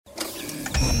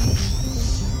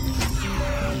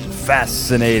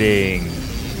fascinating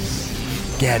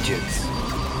gadgets,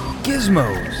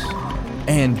 gizmos,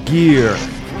 and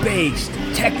gear-based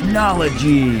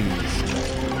technologies.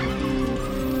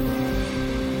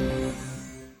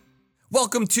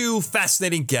 Welcome to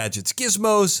Fascinating Gadgets,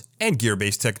 Gizmos, and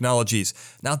Gear-Based Technologies.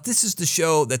 Now, this is the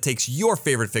show that takes your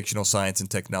favorite fictional science and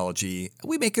technology, and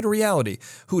we make it a reality.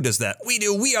 Who does that? We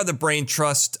do. We are the Brain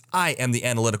Trust. I am the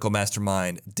analytical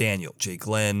mastermind, Daniel J.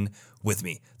 Glenn. With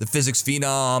me, the physics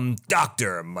phenom,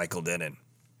 Dr. Michael Dennin.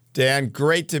 Dan,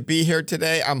 great to be here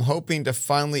today. I'm hoping to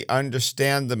finally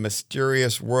understand the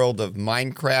mysterious world of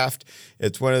Minecraft.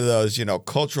 It's one of those,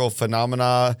 cultural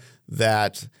phenomena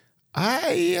that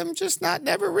I am just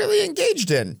never really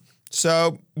engaged in.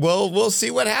 So we'll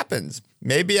see what happens.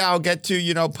 Maybe I'll get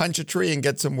to, punch a tree and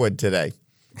get some wood today.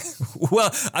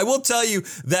 Well, I will tell you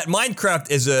that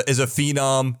Minecraft is a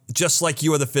phenom, just like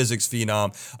you are the physics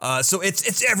phenom. So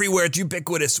it's everywhere. It's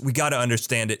ubiquitous. We got to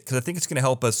understand it because I think it's going to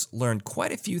help us learn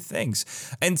quite a few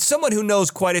things. And someone who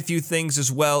knows quite a few things as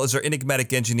well is our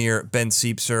enigmatic engineer, Ben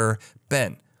Siepser.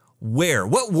 Ben, where,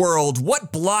 what world,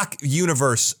 what block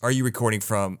universe are you recording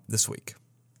from this week?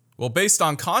 Well, based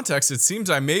on context, it seems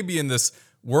I may be in this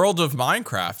world of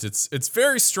Minecraft. It's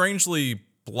very strangely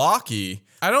blocky.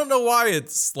 I don't know why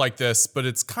it's like this, but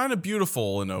it's kind of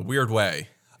beautiful in a weird way.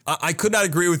 I could not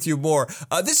agree with you more.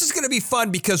 This is going to be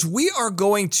fun because we are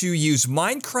going to use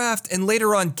Minecraft and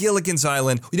later on Gilligan's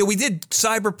Island. We did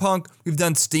cyberpunk, we've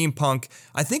done steampunk.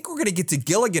 I think we're going to get to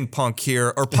Gilligan punk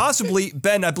here, or possibly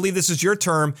Ben. I believe this is your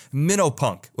term,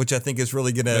 minnowpunk, which I think is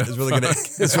really going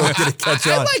to catch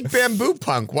on. I like bamboo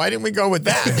punk. Why didn't we go with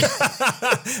that?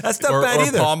 That's not bad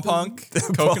either. Palm punk,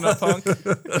 coconut punk.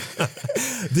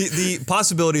 The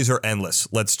possibilities are endless.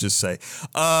 Let's just say.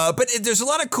 But there's a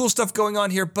lot of cool stuff going on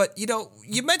here. But,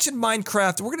 you mentioned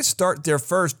Minecraft. We're going to start there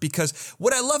first because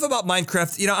what I love about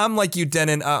Minecraft, I'm like you,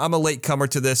 Denon. I'm a latecomer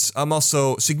to this. I'm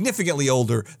also significantly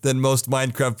older than most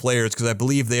Minecraft players because I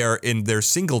believe they are in their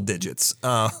single digits.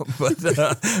 But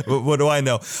what do I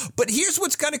know? But here's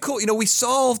what's kind of cool. We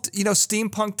solved,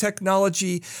 steampunk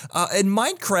technology in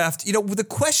Minecraft. The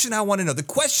question I want to know, the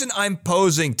question I'm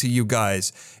posing to you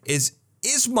guys is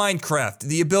Minecraft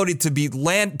the ability to be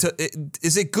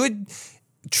is it good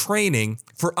training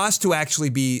for us to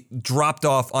actually be dropped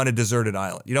off on a deserted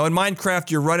island? In Minecraft,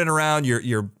 you're running around,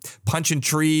 you're punching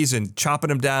trees and chopping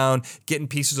them down, getting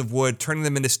pieces of wood, turning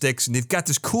them into sticks, and you've got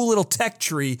this cool little tech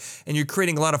tree, and you're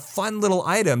creating a lot of fun little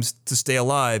items to stay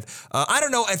alive. I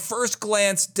don't know, at first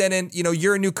glance, Denon,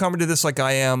 you're a newcomer to this like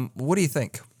I am. What do you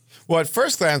think? Well, at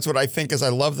first glance, what I think is I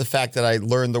love the fact that I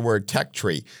learned the word tech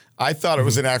tree. I thought it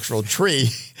was an actual tree,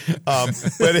 but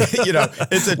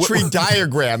it's a tree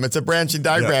diagram. It's a branching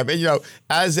diagram. Yeah. And,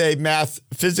 as a math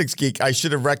physics geek, I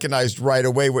should have recognized right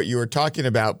away what you were talking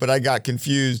about, but I got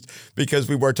confused because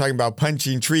we were talking about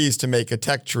punching trees to make a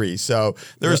tech tree. So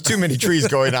there was too many trees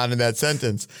going on in that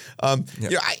sentence. I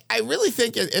really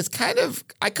think it's kind of,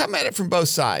 I come at it from both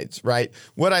sides, right?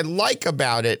 What I like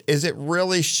about it is it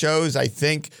really shows, I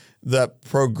think, the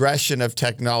progression of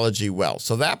technology well.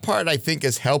 So that part, I think,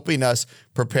 is helping us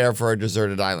prepare for a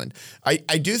deserted island. I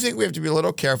do think we have to be a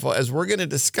little careful as we're going to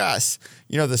discuss,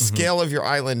 the scale of your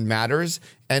island matters.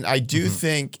 And I do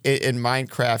think in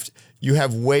Minecraft, you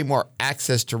have way more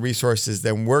access to resources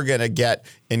than we're going to get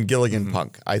in Gilligan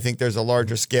Punk. I think there's a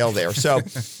larger scale there. So,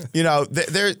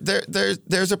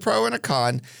 there's a pro and a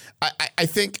con. I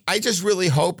think I just really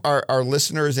hope our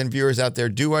listeners and viewers out there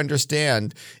do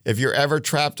understand if you're ever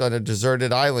trapped on a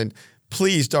deserted island,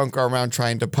 please don't go around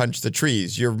trying to punch the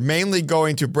trees. You're mainly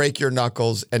going to break your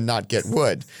knuckles and not get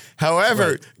wood.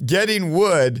 However, getting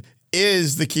wood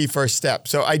is the key first step.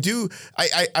 So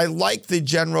I like the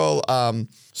general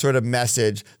sort of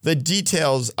message. The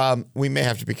details we may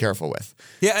have to be careful with.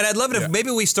 Yeah, and I'd love it if maybe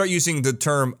we start using the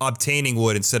term obtaining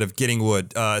wood instead of getting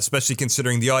wood, especially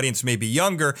considering the audience may be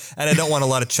younger, and I don't want a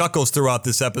lot of chuckles throughout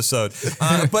this episode.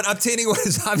 But obtaining wood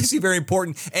is obviously very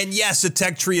important. And yes, a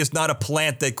tech tree is not a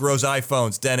plant that grows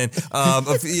iPhones, Denon.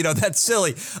 That's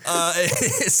silly.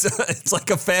 It's like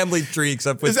a family tree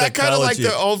except with technology. Is that kind of like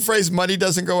the old phrase, money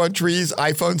doesn't grow on trees,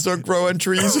 iPhones don't grow on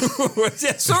trees?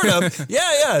 Yeah, sort of.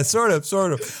 Yeah, sort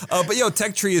of. But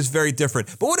tech tree is very different.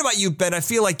 But what about you, Ben? I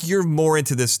feel like you're more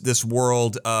into this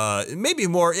world, maybe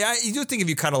more. Yeah, you do think of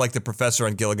you kind of like the professor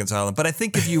on Gilligan's Island, but I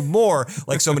think of you more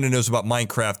like someone who knows about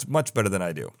Minecraft much better than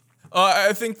I do.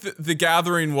 I think the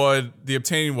gathering wood, the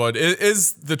obtaining wood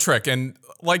is the trick. And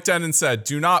like Denon said,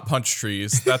 do not punch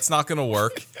trees. That's not going to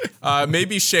work.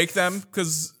 Maybe shake them,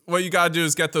 because what you got to do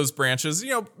is get those branches.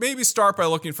 Maybe start by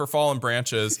looking for fallen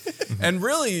branches. And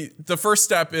really, the first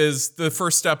step is the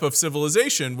first step of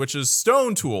civilization, which is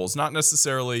stone tools, not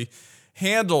necessarily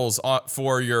handles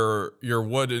for your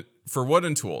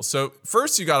wooden tools. So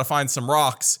first you got to find some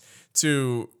rocks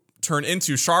to turn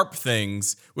into sharp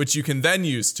things, which you can then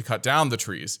use to cut down the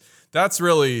trees. That's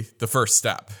really the first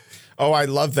step. Oh, I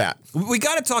love that. We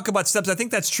got to talk about steps. I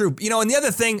think that's true. And the other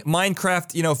thing,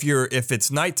 Minecraft, if it's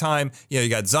nighttime, you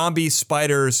got zombies,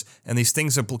 spiders, and these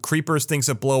things creepers, things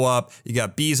that blow up. You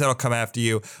got bees that'll come after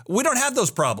you. We don't have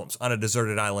those problems on a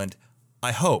deserted island.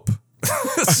 I hope.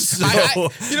 I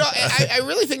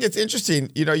really think it's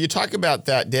interesting. You talk about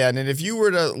that, Dan, and if you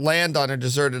were to land on a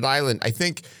deserted island, I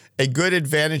think a good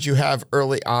advantage you have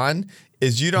early on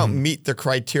is you don't meet the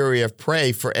criteria of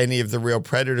prey for any of the real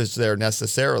predators there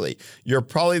necessarily. You're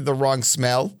probably the wrong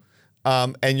smell,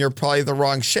 and you're probably the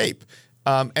wrong shape.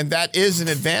 And that is an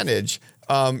advantage,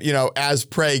 as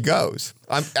prey goes.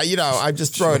 I'm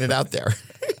just throwing it out there.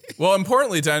 Well,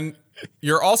 importantly, Dan,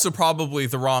 you're also probably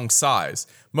the wrong size.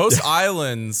 Most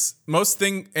islands,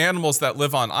 animals that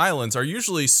live on islands are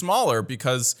usually smaller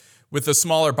because with a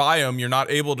smaller biome, you're not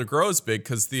able to grow as big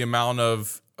because the amount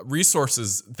of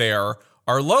resources there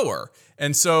are lower.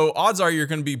 And so odds are you're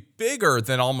going to be bigger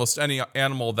than almost any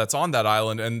animal that's on that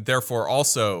island. And therefore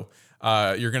also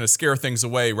you're going to scare things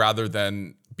away rather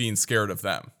than being scared of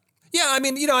them. Yeah,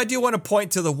 I do want to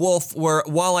point to the wolf where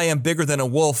while I am bigger than a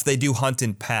wolf, they do hunt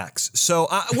in packs. So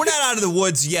we're not out of the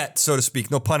woods yet, so to speak,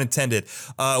 no pun intended,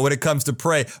 when it comes to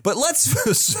prey. But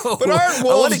But aren't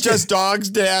wolves just dogs,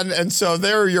 Dan? And so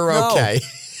there you're okay.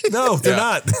 No, they're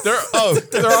not. They're also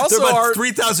they're about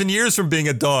 3,000 years from being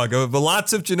a dog, but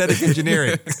lots of genetic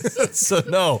engineering. So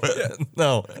no.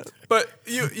 But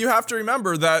you have to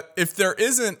remember that if there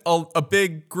isn't a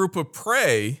big group of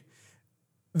prey,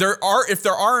 if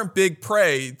there aren't big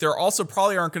prey, there also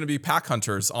probably aren't going to be pack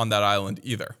hunters on that island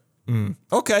either.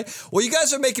 Okay. Well, you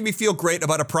guys are making me feel great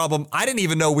about a problem I didn't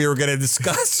even know we were going to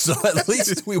discuss. So at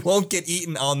least we won't get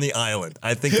eaten on the island.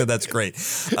 I think that's great.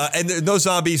 And there, no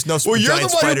zombies, no Well, you're the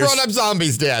giant one spiders. who brought up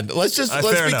zombies, Dad. Let's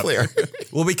be clear.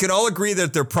 Well, we can all agree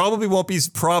that there probably won't be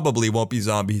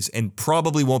zombies and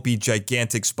probably won't be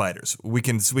gigantic spiders. We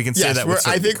can say that with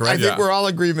certainty, correct? I think we're all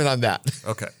in agreement on that.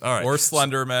 Okay. All right. Or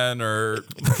Slendermen or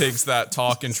pigs that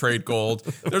talk and trade gold.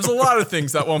 There's a lot of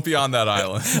things that won't be on that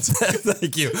island.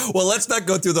 Thank you. Well, let's not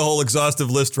go through the whole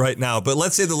exhaustive list right now, but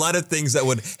let's say a lot of things that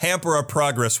would hamper our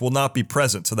progress will not be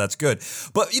present, so that's good.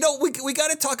 But, we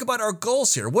got to talk about our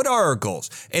goals here. What are our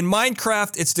goals? In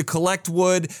Minecraft, it's to collect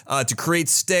wood, to create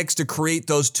sticks, to create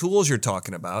those tools you're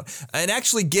talking about, and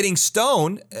actually getting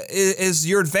stone is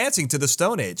you're advancing to the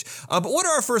Stone Age. But what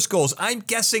are our first goals? I'm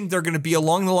guessing they're going to be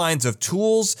along the lines of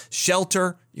tools,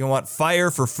 shelter. You want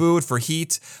fire for food, for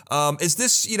heat. Is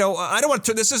this, I don't want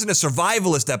to, this isn't a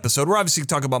survivalist episode. We're obviously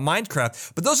talking about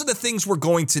Minecraft, but those are the things we're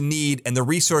going to need and the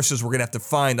resources we're going to have to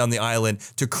find on the island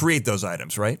to create those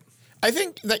items, right? I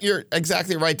think that you're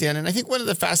exactly right, Dan. And I think one of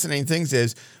the fascinating things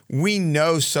is we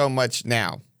know so much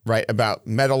now, right, about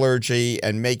metallurgy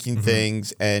and making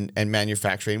things and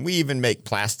manufacturing. We even make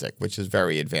plastic, which is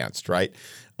very advanced, right?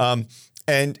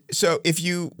 And so if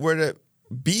you were to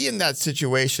be in that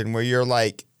situation where you're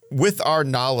like, with our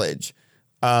knowledge,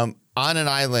 on an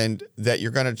island that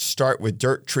you're going to start with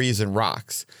dirt, trees, and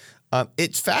rocks,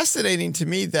 it's fascinating to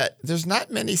me that there's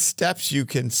not many steps you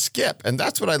can skip. And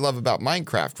that's what I love about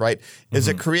Minecraft, right? Is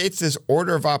it creates this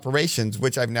order of operations,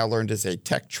 which I've now learned is a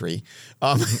tech tree.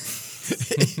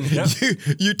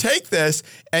 You take this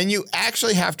and you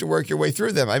actually have to work your way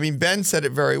through them. I mean, Ben said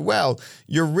it very well.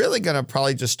 You're really going to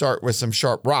probably just start with some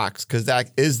sharp rocks because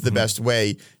that is the best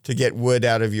way to get wood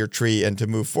out of your tree and to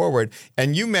move forward.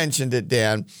 And you mentioned it,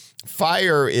 Dan.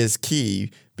 Fire is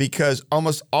key because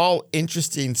almost all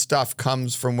interesting stuff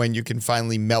comes from when you can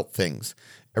finally melt things,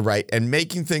 right? And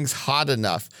making things hot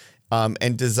enough.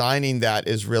 And designing that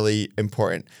is really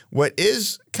important. What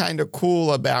is kind of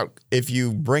cool about if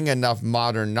you bring enough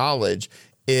modern knowledge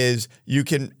is you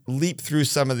can leap through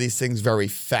some of these things very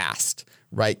fast,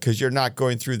 right? Because you're not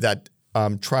going through that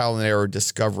trial and error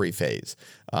discovery phase.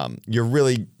 You're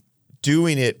really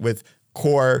doing it with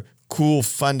core, cool,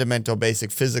 fundamental,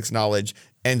 basic physics knowledge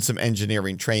and some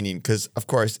engineering training. Because, of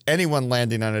course, anyone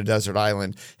landing on a desert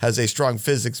island has a strong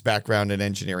physics background and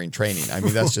engineering training. I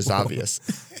mean, that's just obvious.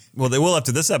 Well, they will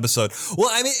after this episode. Well,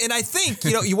 I mean, and I think,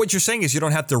 what you're saying is you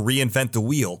don't have to reinvent the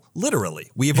wheel,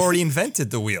 literally. We have already invented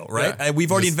the wheel, right? Yeah.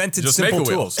 We've already invented simple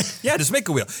tools. Yeah, just make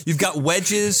a wheel. You've got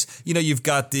wedges, you've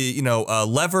got the,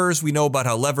 levers. We know about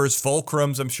how levers,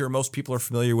 fulcrums, I'm sure most people are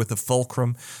familiar with the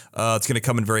fulcrum. It's going to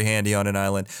come in very handy on an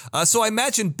island. So I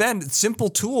imagine, Ben, simple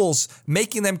tools,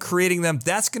 making them, creating them,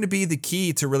 that's going to be the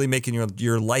key to really making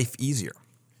your life easier.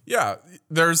 Yeah,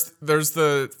 there's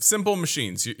the simple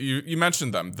machines. You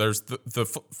mentioned them. There's the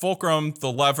fulcrum,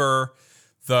 the lever,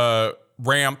 the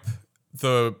ramp,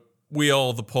 the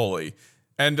wheel, the pulley.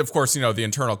 And of course, the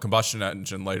internal combustion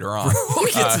engine later on. We'll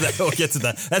get to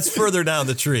that. That's further down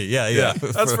the tree. Yeah.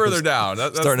 That's further down.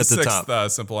 That's starting the at the sixth, top.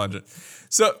 Simple engine.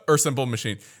 Or simple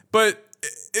machine. But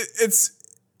it's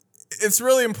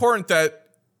really important that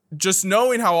just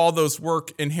knowing how all those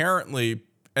work inherently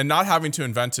and not having to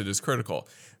invent it is critical.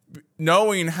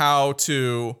 Knowing how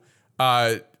to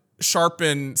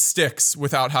sharpen sticks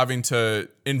without having to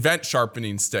invent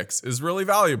sharpening sticks is really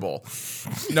valuable.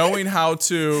 Knowing how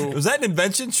to... Was that an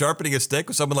invention, sharpening a stick?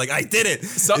 Was someone like, I did it?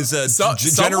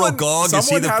 General Gog,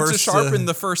 someone had to sharpen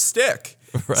the first stick.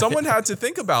 Right. Someone had to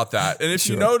think about that. And if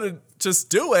you know to just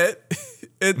do it,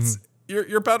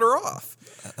 you're better off.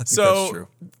 I think that's true.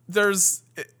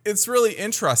 It's really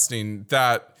interesting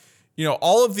that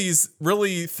all of these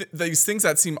these things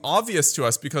that seem obvious to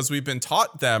us because we've been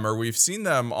taught them or we've seen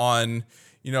them on,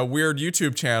 weird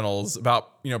YouTube channels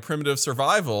about, primitive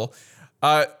survival.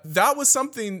 That was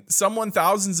something someone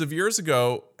thousands of years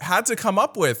ago had to come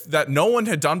up with that no one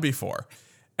had done before.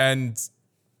 And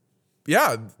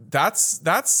yeah, that's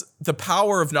the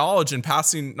power of knowledge and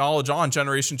passing knowledge on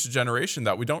generation to generation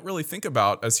that we don't really think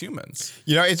about as humans.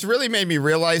 It's really made me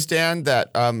realize, Dan, that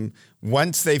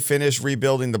once they finish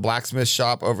rebuilding the blacksmith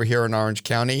shop over here in Orange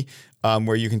County,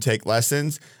 where you can take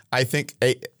lessons, I think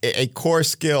a core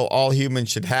skill all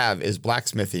humans should have is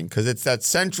blacksmithing, because it's that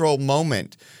central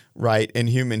moment, right, in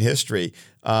human history.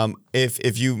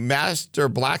 If you master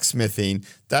blacksmithing,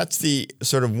 that's the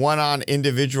sort of one-on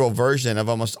individual version of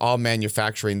almost all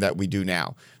manufacturing that we do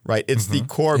now, right? It's the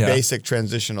core basic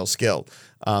transitional skill.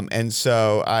 And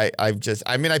so I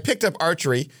picked up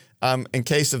archery in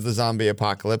case of the zombie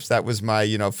apocalypse. That was my,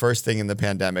 first thing in the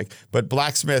pandemic. But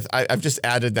blacksmith, I've just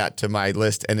added that to my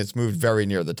list, and it's moved very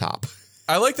near the top.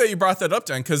 I like that you brought that up,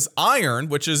 Dan, because iron,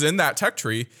 which is in that tech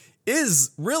tree, is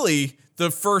really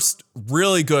the first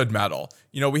really good metal.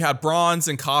 We had bronze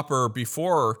and copper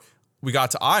before we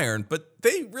got to iron, but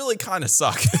they really kind of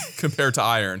suck compared to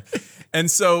iron. And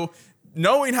so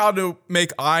knowing how to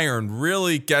make iron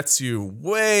really gets you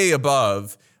way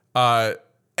above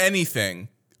anything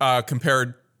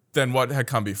compared than what had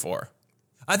come before.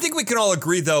 I think we can all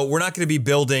agree, though, we're not going to be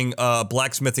building a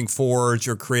blacksmithing forge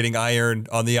or creating iron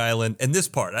on the island in this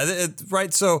part,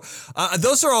 right? So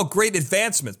those are all great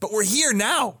advancements, but we're here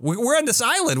now. We're on this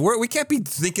island. We can't be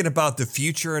thinking about the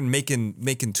future and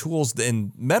making tools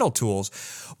and metal tools.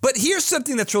 But here's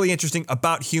something that's really interesting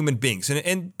about human beings.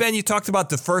 And Ben, you talked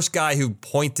about the first guy who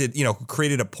who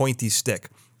created a pointy stick.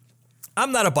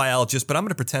 I'm not a biologist, but I'm going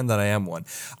to pretend that I am one.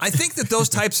 I think that those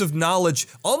types of knowledge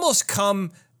almost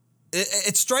come...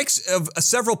 It strikes of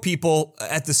several people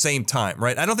at the same time,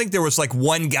 right? I don't think there was like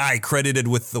one guy credited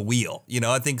with the wheel.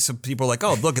 I think some people are like,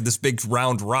 oh, look at this big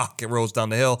round rock. It rolls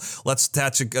down the hill. Let's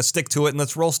attach a stick to it and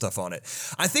let's roll stuff on it.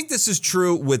 I think this is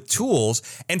true with tools.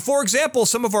 And for example,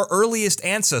 some of our earliest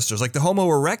ancestors, like the Homo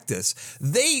erectus,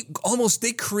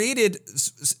 they created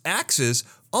axes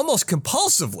almost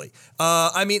compulsively.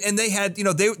 And they had,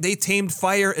 they tamed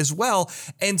fire as well.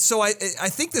 And so I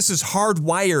think this is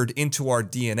hardwired into our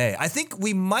DNA. I think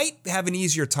we might have an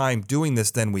easier time doing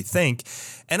this than we think.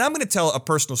 And I'm going to tell a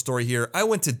personal story here. I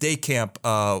went to day camp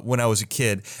when I was a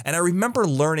kid, and I remember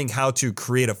learning how to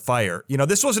create a fire.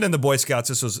 This wasn't in the Boy Scouts.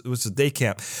 It was a day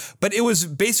camp. But it was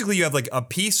basically you have like a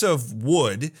piece of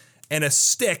wood and a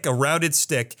stick, a rounded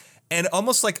stick, and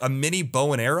almost like a mini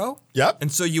bow and arrow. Yep.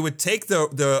 And so you would take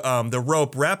the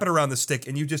rope, wrap it around the stick,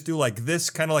 and you just do like this,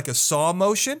 kind of like a saw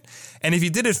motion. And if you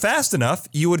did it fast enough,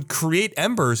 you would create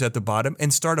embers at the bottom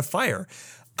and start a fire.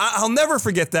 I'll never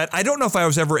forget that. I don't know if I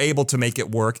was ever able to make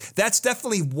it work. That's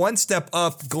definitely one step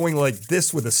up, going like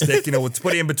this with a stick, with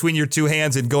putting it in between your two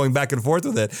hands and going back and forth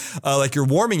with it, like you're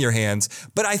warming your hands.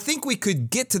 But I think we could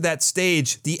get to that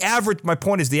stage. My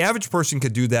point is the average person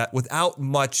could do that without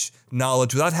much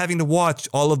knowledge, without having to watch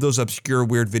all of those obscure,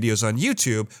 weird videos on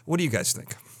YouTube. What do you guys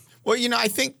think? Well, I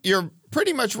think you're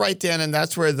pretty much right, Dan, and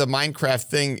that's where the Minecraft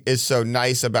thing is so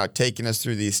nice about taking us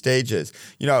through these stages.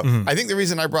 I think the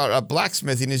reason I brought up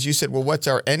blacksmithing is you said, well, what's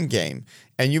our end game?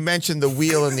 And you mentioned the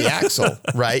wheel and the axle,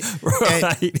 right?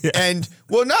 And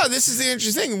this is the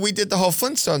interesting thing. We did the whole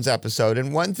Flintstones episode,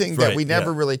 and one thing that we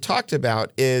never really talked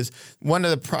about is one of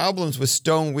the problems with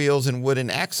stone wheels and wooden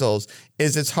axles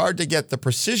is it's hard to get the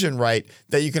precision right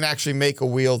that you can actually make a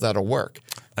wheel that'll work.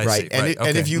 Right.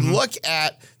 And if you look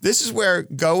at, this is where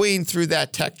going through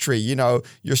that tech tree,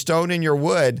 your stone and your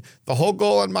wood, the whole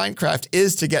goal on Minecraft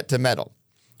is to get to metal,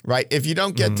 right? If you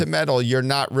don't get to metal, you're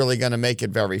not really going to make it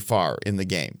very far in the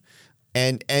game.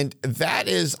 And that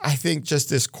is, I think, just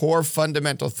this core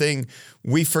fundamental thing.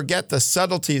 We forget the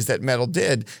subtleties that metal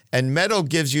did, and metal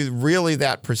gives you really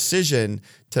that precision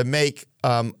to make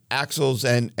axles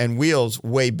and wheels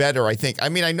way better, I think. I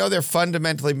mean, I know they're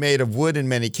fundamentally made of wood in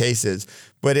many cases,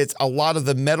 but it's a lot of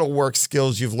the metalwork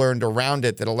skills you've learned around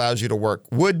it that allows you to work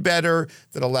wood better,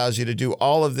 that allows you to do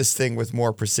all of this thing with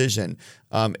more precision.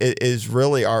 It is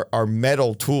really our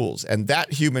metal tools, and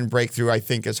that human breakthrough, I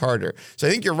think, is harder. So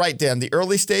I think you're right, Dan. The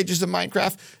early stages of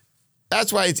Minecraft,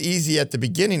 that's why it's easy at the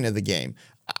beginning of the game.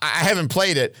 I haven't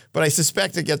played it, but I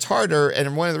suspect it gets harder.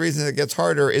 And one of the reasons it gets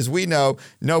harder is we know,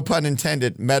 no pun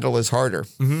intended, metal is harder.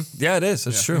 Mm-hmm. Yeah, it is.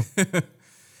 It's true.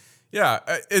 Yeah,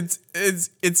 it's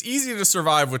easy to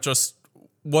survive with just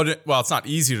it's not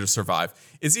easy to survive.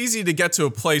 It's easy to get to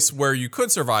a place where you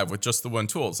could survive with just the one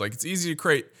tools. Like it's easy to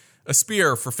create a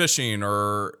spear for fishing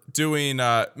or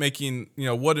making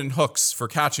wooden hooks for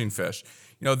catching fish.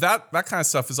 That kind of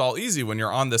stuff is all easy when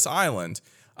you're on this island.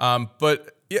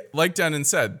 But yeah, like Denon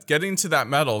said, getting to that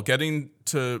metal, getting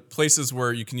to places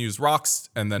where you can use rocks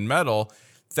and then metal,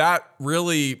 that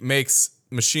really makes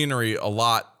machinery a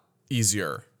lot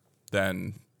easier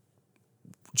than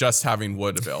just having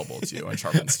wood available to you and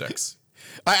sharpened sticks.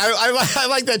 I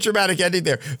like that dramatic ending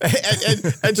there.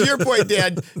 And to your point,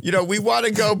 Dan, we want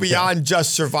to go beyond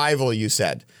just survival, you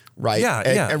said, right? Yeah,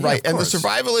 right. Yeah, and the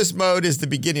survivalist mode is the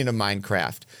beginning of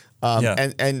Minecraft.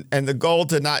 And the goal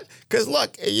to not, because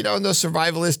look, in those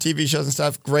survivalist TV shows and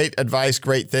stuff, great advice,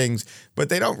 great things, but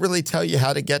they don't really tell you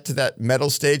how to get to that metal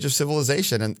stage of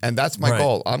civilization. And that's my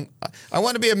goal. I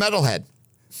want to be a metalhead.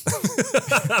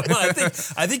 Well,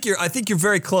 I think you're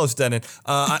very close, Denon.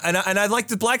 And I like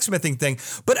the blacksmithing thing,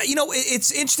 but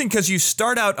it's interesting because you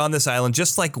start out on this island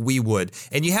just like we would,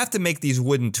 and you have to make these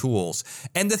wooden tools.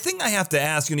 And the thing I have to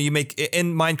ask, you make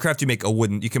in Minecraft,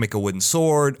 you can make a wooden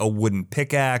sword, a wooden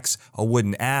pickaxe, a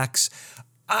wooden axe.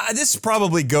 This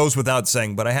probably goes without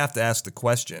saying, but I have to ask the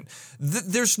question.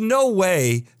 There's no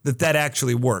way that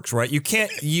actually works, right? You can't.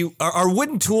 Are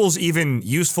wooden tools even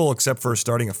useful except for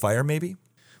starting a fire, maybe?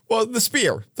 Well,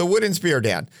 the wooden spear,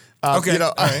 Dan. Okay.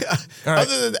 All right.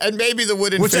 Other than, and maybe the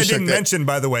wooden which fish I didn't mention,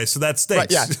 by the way, so that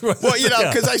stinks. Right, yeah.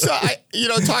 Well, because I saw,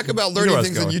 talk about learning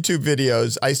things in going. YouTube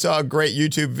videos. I saw a great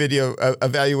YouTube video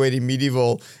evaluating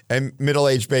medieval and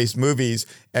middle-age based movies,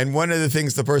 and one of the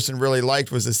things the person really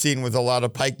liked was a scene with a lot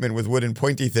of pikemen with wooden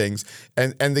pointy things,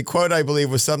 and the quote I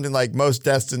believe was something like, "Most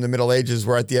deaths in the Middle Ages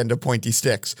were at the end of pointy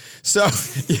sticks." So,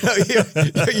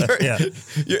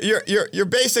 your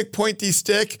basic pointy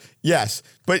stick, yes.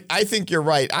 But I think you're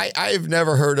right. I have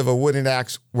never heard of a wooden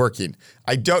axe working.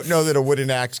 I don't know that a wooden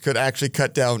axe could actually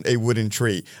cut down a wooden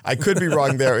tree. I could be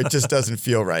wrong there. It just doesn't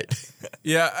feel right.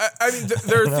 Yeah, I mean,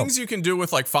 there are things you can do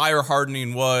with like fire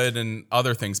hardening wood and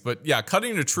other things. But yeah,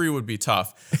 cutting a tree would be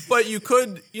tough. But you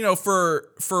could,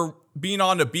 for being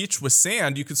on a beach with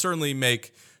sand, you could certainly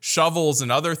make shovels and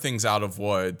other things out of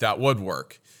wood that would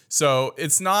work. So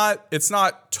it's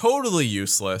not totally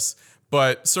useless.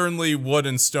 But certainly wood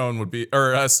and stone would be,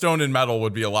 or stone and metal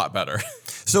would be a lot better.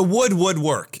 So wood would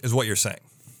work, is what you're saying.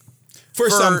 For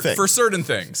some things. For certain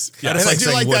things. Yeah. And I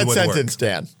do like that sentence,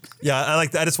 Dan. Yeah, I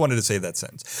like that. I just wanted to say that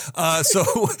sentence.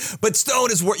 But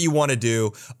stone is what you want to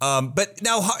do. But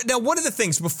now one of the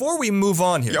things, before we move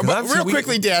on here. Yeah, real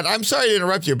quickly, Dan, I'm sorry to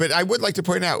interrupt you, but I would like to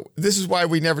point out, this is why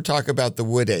we never talk about the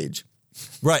wood age.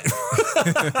 Right.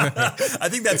 I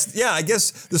think I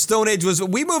guess the Stone Age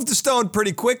we moved to stone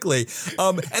pretty quickly.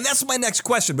 And that's my next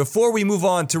question. Before we move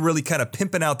on to really kind of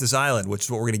pimping out this island, which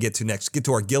is what we're going to get to next, get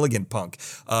to our Gilligan punk.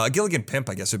 Gilligan pimp,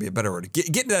 I guess would be a better word. Get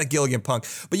into that Gilligan punk.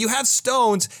 But you have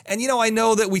stones, and I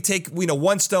know that we take,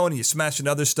 one stone and you smash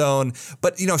another stone.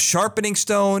 But, sharpening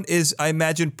stone is, I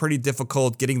imagine, pretty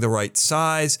difficult, getting the right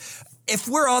size. If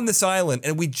we're on this island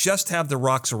and we just have the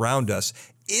rocks around us,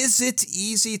 is it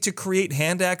easy to create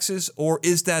hand axes, or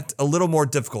is that a little more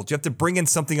difficult? You have to bring in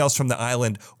something else from the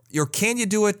island, or can you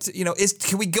do it?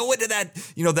 Can we go into that,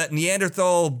 that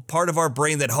Neanderthal part of our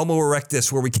brain, that Homo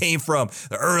erectus, where we came from,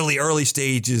 the early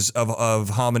stages of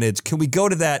hominids? Can we go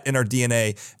to that in our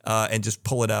DNA and just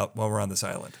pull it out while we're on this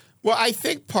island? Well, I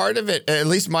think part of it, at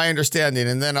least my understanding,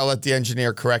 and then I'll let the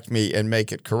engineer correct me and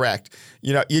make it correct.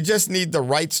 You just need the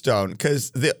right stone,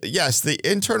 because the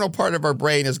internal part of our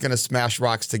brain is going to smash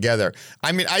rocks together.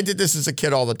 I mean, I did this as a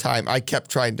kid all the time. I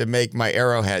kept trying to make my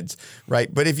arrowheads,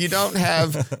 right? But if you don't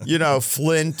have,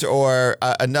 flint or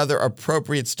another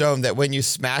appropriate stone that when you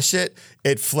smash it,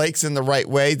 it flakes in the right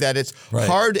way, that it's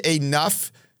hard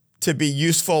enough to be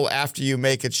useful after you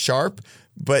make it sharp,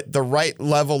 but the right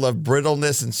level of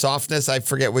brittleness and softness, I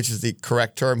forget which is the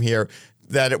correct term here,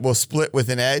 that it will split with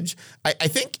an edge. I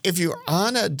think if you're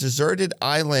on a deserted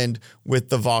island with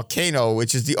the volcano,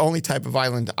 which is the only type of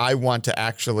island I want to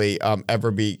actually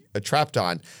ever be trapped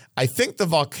on, I think the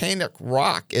volcanic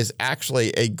rock is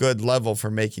actually a good level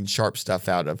for making sharp stuff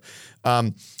out of.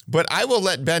 But I will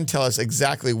let Ben tell us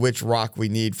exactly which rock we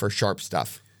need for sharp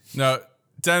stuff. No,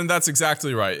 Den, that's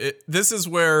exactly right. This is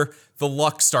where the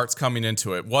luck starts coming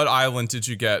into it. What island did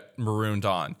you get marooned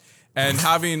on? And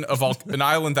having an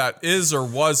island that is or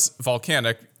was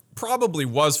volcanic, probably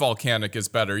was volcanic is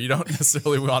better. You don't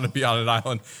necessarily want to be on an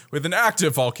island with an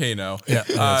active volcano. Yeah,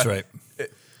 that's right.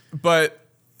 But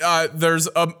there's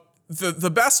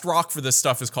the best rock for this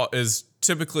stuff is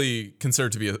typically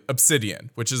considered to be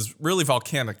obsidian, which is really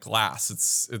volcanic glass.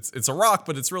 It's a rock,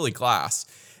 but it's really glass.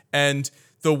 And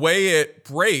the way it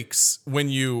breaks when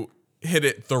you hit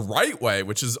it the right way,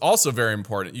 which is also very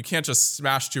important. You can't just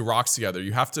smash two rocks together.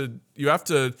 You have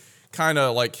to kind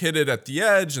of like hit it at the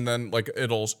edge, and then like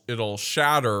it'll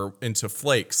shatter into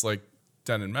flakes, like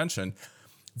Denon mentioned.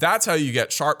 That's how you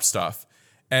get sharp stuff.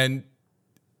 And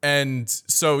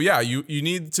so yeah, you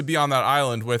need to be on that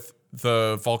island with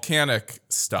the volcanic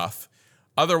stuff.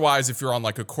 Otherwise, if you're on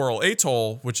like a coral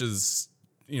atoll, which is,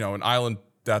 an island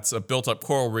that's a built-up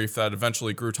coral reef that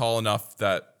eventually grew tall enough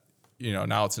that,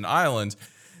 now it's an island.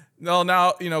 No,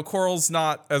 now, coral's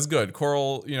not as good.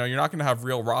 Coral, you're not going to have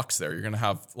real rocks there. You're going to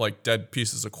have like dead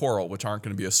pieces of coral, which aren't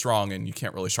going to be as strong, and you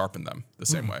can't really sharpen them the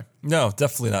same way. No,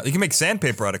 definitely not. You can make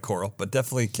sandpaper out of coral, but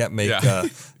definitely can't make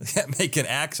can't make an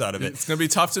axe out of it. It's going to be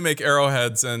tough to make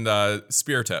arrowheads and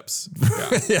spear tips.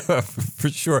 Yeah. Yeah, for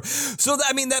sure. So,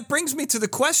 that brings me to the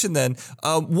question then.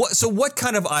 What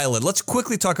kind of island? Let's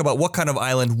quickly talk about what kind of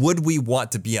island would we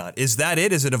want to be on. Is that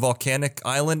it? Is it a volcanic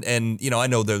island? And, I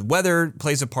know the weather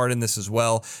plays a part in this as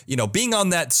well. Being on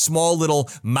that small little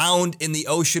mound in the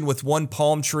ocean with one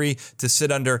palm tree to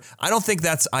sit under, I don't think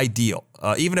that's ideal,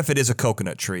 even if it is a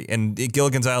coconut tree. And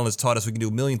Gilligan's Island has taught us we can do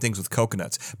a million things with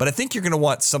coconuts. But I think you're going to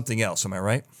want something else. Am I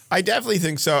right? I definitely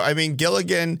think so.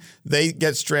 Gilligan, they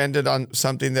get stranded on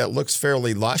something that looks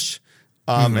fairly lush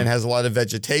and has a lot of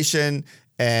vegetation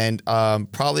and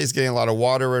probably is getting a lot of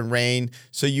water and rain.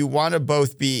 So you want to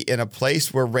both be in a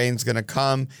place where rain's going to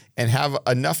come and have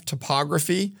enough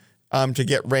topography to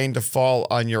get rain to fall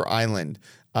on your island.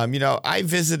 I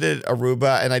visited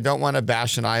Aruba, and I don't want to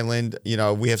bash an island.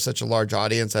 We have such a large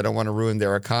audience. I don't want to ruin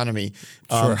their economy.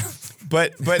 Sure.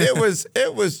 But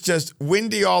it was just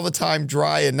windy all the time,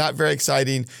 dry and not very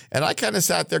exciting. And I kind of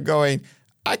sat there going,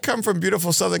 I come from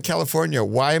beautiful Southern California.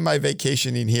 Why am I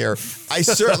vacationing here? I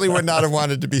certainly would not have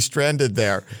wanted to be stranded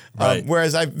there. Right.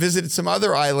 Whereas I visited some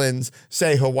other islands,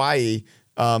 say Hawaii,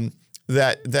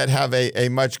 that have a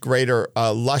much greater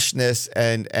lushness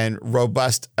and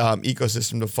robust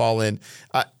ecosystem to fall in.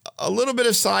 A little bit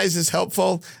of size is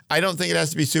helpful. I don't think it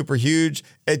has to be super huge.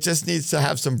 It just needs to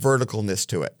have some verticalness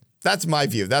to it. That's my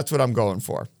view. That's what I'm going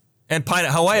for. And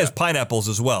Hawaii has pineapples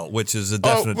as well, which is a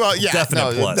definite,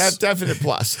 plus. That's definite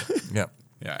plus. Yeah.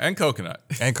 Yeah, and coconut.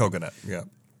 And coconut, yeah.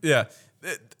 Yeah.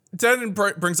 Denon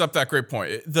brings up that great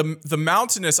point. The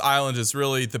mountainous island is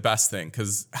really the best thing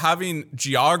because having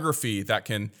geography that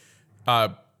can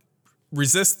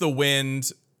resist the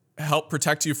wind, help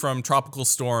protect you from tropical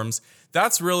storms,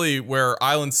 that's really where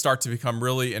islands start to become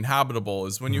really inhabitable,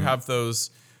 is when you have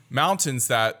those mountains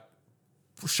that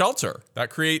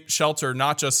create shelter,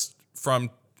 not just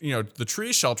from the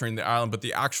trees sheltering the island, but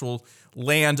the actual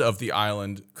land of the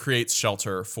island creates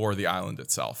shelter for the island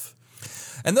itself.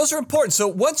 And those are important. So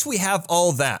once we have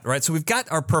all that, right? So we've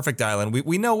got our perfect island.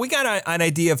 We know we got an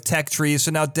idea of tech trees.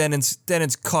 So now Denon's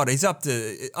caught. He's up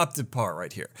to par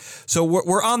right here. So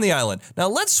we're on the island. Now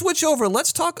let's switch over.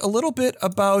 Let's talk a little bit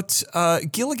about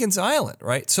Gilligan's Island,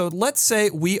 right? So let's say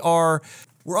we're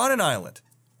on an island.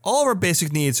 All of our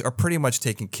basic needs are pretty much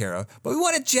taken care of, but we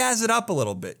want to jazz it up a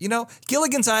little bit.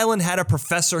 Gilligan's Island had a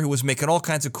professor who was making all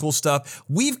kinds of cool stuff.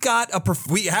 We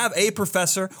have a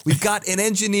professor. We've got an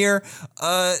engineer.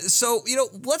 So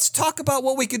let's talk about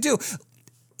what we could do.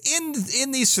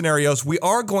 In these scenarios, we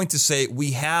are going to say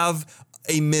we have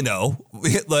a minnow,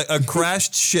 like a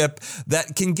crashed ship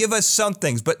that can give us some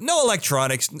things, but no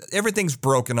electronics. Everything's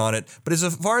broken on it. But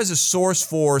as far as a source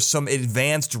for some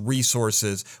advanced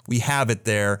resources, we have it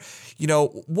there.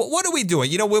 What are we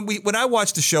doing? When I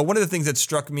watched the show, one of the things that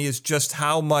struck me is just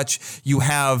how much you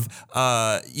have.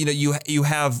 You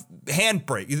have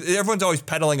handbrake. Everyone's always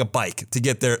pedaling a bike to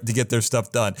get their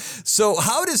stuff done. So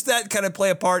how does that kind of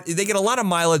play a part? They get a lot of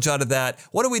mileage out of that.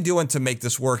 What are we doing to make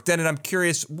this work? Then, and I'm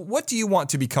curious, what do you want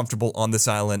to be comfortable on this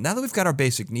island now that we've got our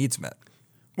basic needs met?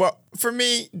 Well, for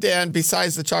me, Dan,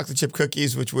 besides the chocolate chip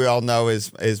cookies, which we all know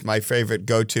is my favorite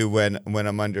go-to when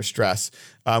I'm under stress,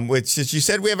 which, as you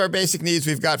said, we have our basic needs.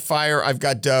 We've got fire. I've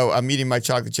got dough. I'm eating my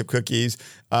chocolate chip cookies.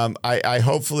 I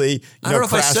hopefully, I don't know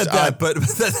if I said that, but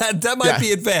that might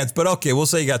be advanced. But okay, we'll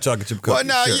say you got chocolate chip cookies.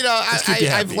 Well, no,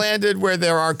 sure. I've landed where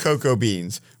there are cocoa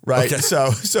beans, right? Okay.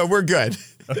 So we're good.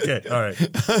 Okay, all right. Hey,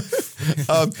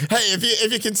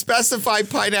 if you can specify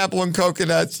pineapple and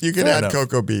coconuts, you can Fair add enough.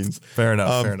 cocoa beans. Fair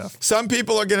enough. Fair enough. Some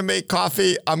people are going to make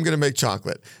coffee. I'm going to make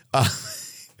chocolate.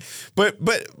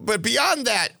 But beyond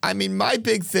that, I mean, my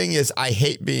big thing is I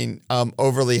hate being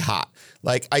overly hot.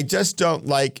 Like, I just don't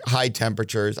like high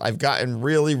temperatures. I've gotten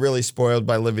really, really spoiled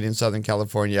by living in Southern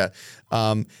California.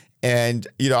 And,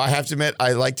 I have to admit,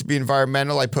 I like to be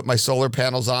environmental. I put my solar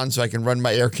panels on so I can run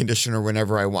my air conditioner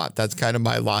whenever I want. That's kind of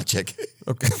my logic.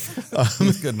 Okay.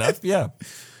 Good enough. Yeah.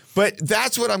 But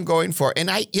that's what I'm going for.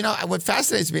 And what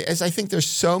fascinates me is I think there's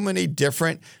so many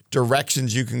different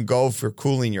directions you can go for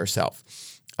cooling yourself.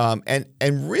 And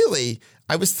really,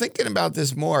 I was thinking about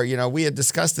this more. We had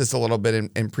discussed this a little bit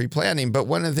in pre-planning, but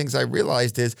one of the things I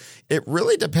realized is it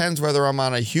really depends whether I'm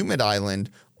on a humid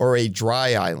island or a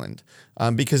dry island,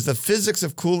 because the physics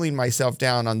of cooling myself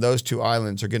down on those two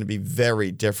islands are going to be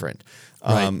very different.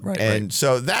 Right.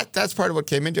 So that's part of what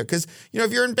came into it. Because,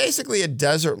 if you're in basically a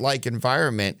desert-like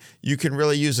environment, you can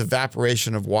really use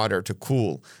evaporation of water to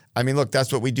cool. I mean, look,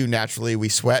 that's what we do naturally. We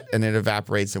sweat and it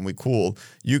evaporates and we cool.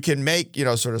 You can make,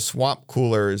 sort of swamp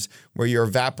coolers where you're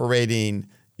evaporating,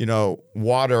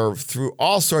 water through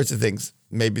all sorts of things.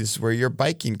 Maybe this is where your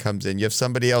biking comes in. You have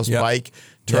somebody else bike,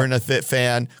 turn a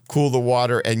fan, cool the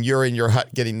water, and you're in your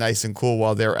hut getting nice and cool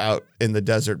while they're out in the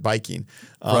desert biking.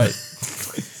 Right.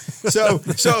 So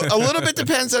a little bit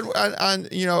depends on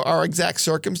our exact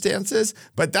circumstances,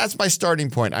 but that's my starting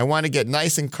point. I want to get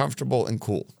nice and comfortable and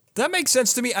cool. That makes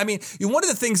sense to me. I mean, one of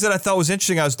the things that I thought was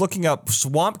interesting, I was looking up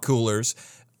swamp coolers.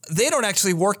 They don't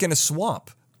actually work in a swamp.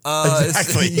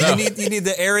 Exactly. You need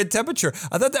the arid temperature.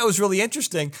 I thought that was really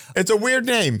interesting. It's a weird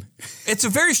name. It's a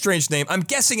very strange name. I'm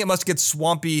guessing it must get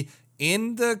swampy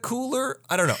in the cooler.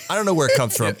 I don't know. I don't know where it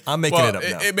comes from. I'm making it up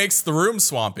now. It makes the room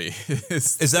swampy.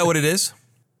 Is that what it is?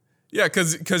 Yeah,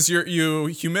 because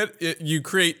you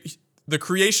create the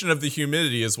creation of the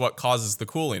humidity is what causes the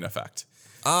cooling effect.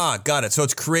 Ah, got it. So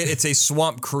it's a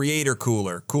swamp cooler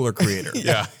creator.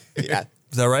 Yeah. Yeah.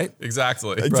 Is that right?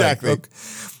 Exactly. Exactly. Right. Okay.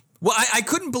 Well, I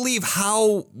couldn't believe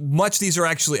how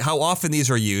often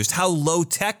these are used, how low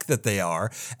tech that they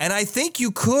are. And I think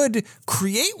you could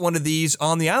create one of these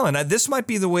on the island. This might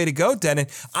be the way to go, Denon.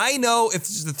 I know if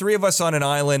it's the three of us on an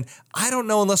island, I don't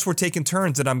know unless we're taking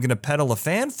turns that I'm going to pedal a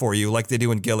fan for you like they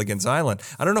do in Gilligan's Island.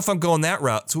 I don't know if I'm going that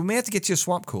route. So we may have to get you a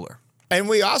swamp cooler. And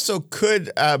we also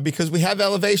could, because we have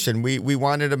elevation, we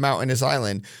wanted a mountainous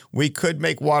island, we could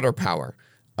make water power.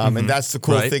 And that's the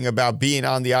cool thing about being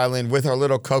on the island with our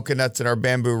little coconuts and our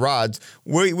bamboo rods.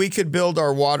 We could build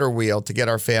our water wheel to get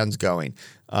our fans going.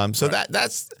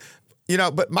 That's,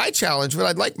 but my challenge, what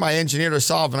I'd like my engineer to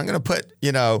solve, and I'm going to put,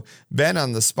 Ben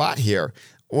on the spot here.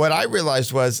 What I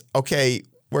realized was, okay,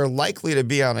 we're likely to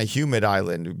be on a humid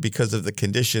island because of the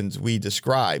conditions we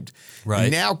described.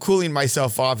 Right. Now cooling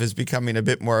myself off is becoming a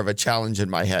bit more of a challenge in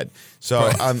my head.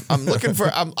 So I'm looking for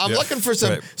looking for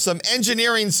some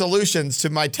engineering solutions to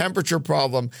my temperature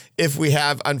problem if we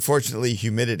have, unfortunately,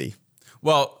 humidity.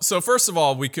 Well, so first of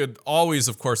all, we could always,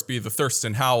 of course, be the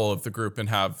Thurston Howell of the group and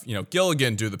have,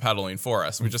 Gilligan do the pedaling for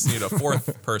us. We just need a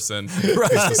fourth person who's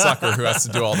the sucker who has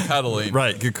to do all the pedaling.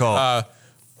 Right. Good call.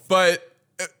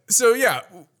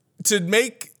 To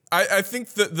make, I think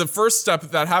that the first step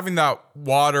that having that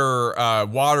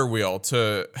water wheel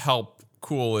to help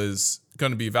cool is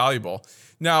going to be valuable.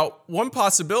 Now, one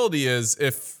possibility is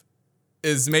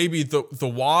maybe the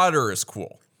water is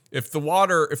cool. If the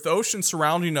ocean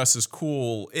surrounding us is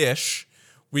cool-ish,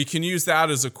 we can use that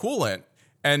as a coolant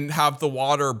and have the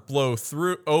water blow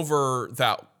through over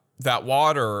that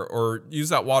water, or use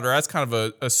that water as kind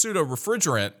of a pseudo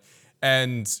refrigerant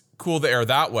and cool the air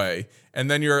that way. And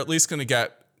then you're at least going to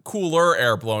get cooler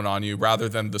air blown on you rather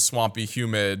than the swampy,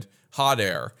 humid, hot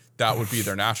air that would be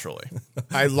there naturally.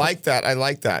 I like that.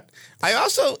 I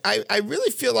also, I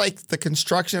really feel like the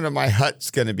construction of my hut's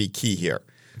going to be key here.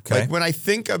 Okay. Like when I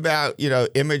think about,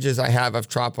 images I have of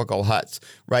tropical huts,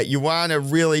 right? You want to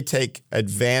really take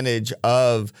advantage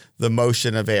of the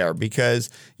motion of air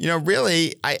because,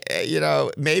 really,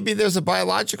 maybe there's a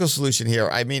biological solution here.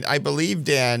 I mean, I believe,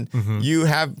 Dan, you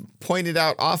have pointed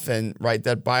out often, right,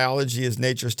 that biology is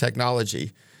nature's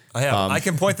technology. I have. I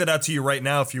can point that out to you right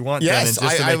now if you want. Yes,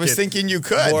 Denon, I was thinking you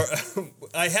could.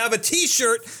 I have a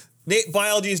T-shirt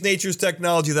Biology is nature's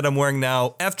technology that I'm wearing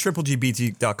now.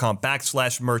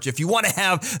 fgbt.com/merch. If you want to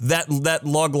have that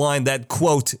log line, that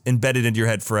quote embedded into your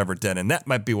head forever, Denon, that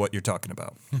might be what you're talking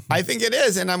about. I think it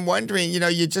is. And I'm wondering,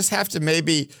 you just have to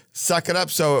maybe suck it up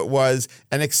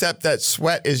and accept that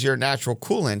sweat is your natural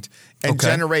coolant and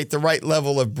generate the right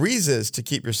level of breezes to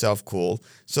keep yourself cool.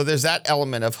 So there's that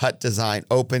element of hut design,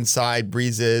 open side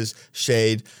breezes,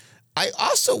 shade. I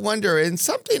also wonder, and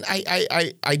something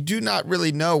I do not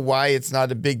really know why it's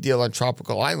not a big deal on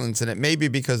tropical islands, and it may be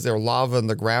because their lava on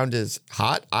the ground is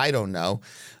hot. I don't know.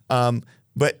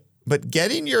 But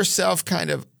getting yourself kind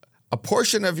of a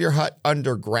portion of your hut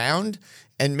underground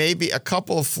and maybe a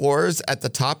couple of floors at the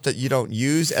top that you don't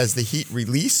use as the heat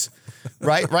release.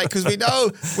 Right. Because we know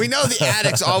the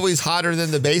attic's always hotter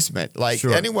than the basement. Like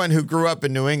anyone who grew up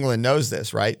in New England knows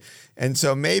this, right? And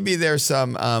so maybe there's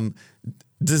some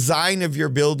design of your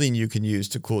building you can use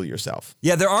to cool yourself.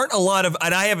 Yeah, there aren't a lot of,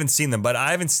 and I haven't seen them, but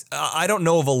I don't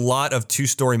know of a lot of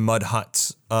 2-story mud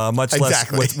huts, much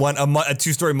less with a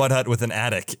 2-story mud hut with an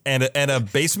attic and a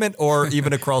basement or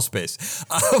even a crawl space.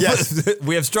 Yes.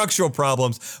 We have structural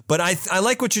problems, but I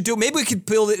like what you do. Maybe we could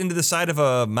build it into the side of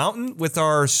a mountain with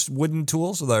our wooden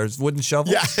tools, with our wooden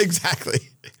shovel. Yeah, exactly.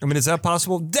 I mean, is that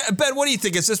possible? Ben, what do you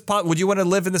think? Is this would you want to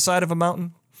live in the side of a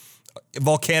mountain?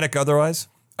 Volcanic otherwise?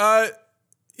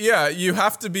 Yeah, you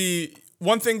have to be.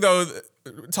 One thing, though,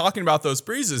 talking about those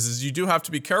breezes is you do have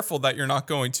to be careful that you're not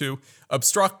going to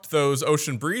obstruct those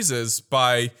ocean breezes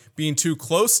by being too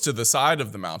close to the side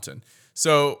of the mountain.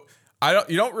 So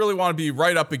you don't really want to be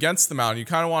right up against the mountain. You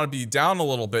kind of want to be down a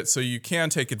little bit so you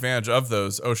can take advantage of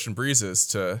those ocean breezes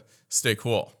to stay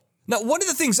cool. Now, one of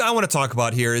the things I want to talk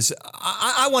about here is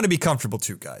I want to be comfortable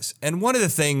too, guys. And one of the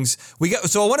things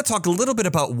so I want to talk a little bit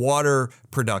about water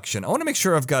production. I want to make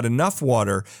sure I've got enough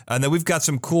water and that we've got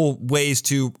some cool ways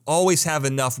to always have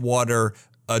enough water,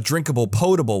 drinkable,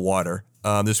 potable water.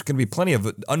 There's going to be plenty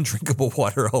of undrinkable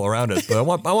water all around us, but I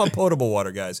want potable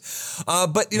water, guys.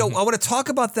 But I want to talk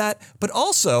about that, but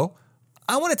also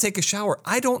I want to take a shower.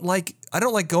 I don't like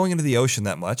going into the ocean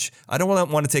that much. I don't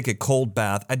want to take a cold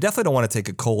bath. I definitely don't want to take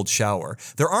a cold shower.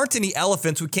 There aren't any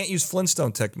elephants. We can't use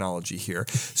Flintstone technology here.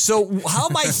 So how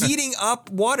am I heating up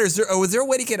water? Is there a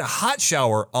way to get a hot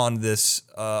shower on this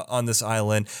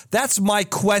island? That's my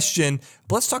question.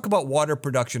 But let's talk about water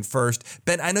production first.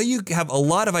 Ben, I know you have a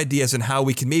lot of ideas on how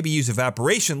we can maybe use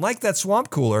evaporation, like that swamp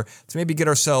cooler, to maybe get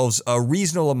ourselves a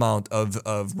reasonable amount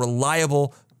of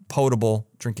reliable, potable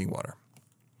drinking water.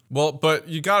 Well, but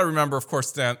you got to remember, of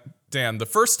course, Dan, the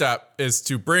first step is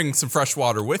to bring some fresh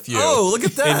water with you. Oh, look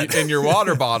at that. In your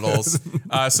water bottles.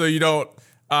 So you don't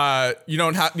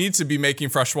need to be making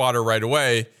fresh water right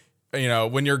away.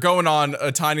 When you're going on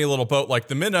a tiny little boat like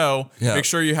the Minnow, make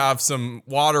sure you have some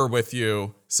water with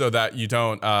you so that you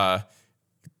don't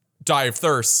die of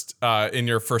thirst in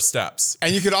your first steps.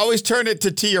 And you could always turn it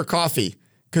to tea or coffee,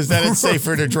 because then it's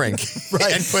safer to drink.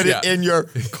 Right. And put it in your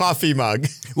coffee mug.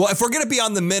 Well, if we're going to be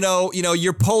on the Minnow,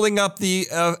 you're pulling up the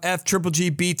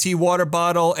FGGBT water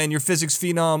bottle and your Physics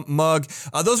Phenom mug.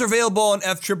 Those are available on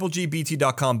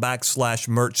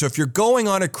fGGBT.com/merch. So if you're going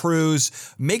on a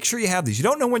cruise, make sure you have these. You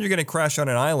don't know when you're going to crash on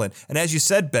an island. And as you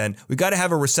said, Ben, we got to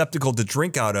have a receptacle to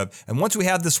drink out of. And once we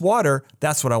have this water,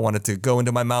 that's what I wanted to go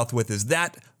into my mouth with, is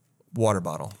that water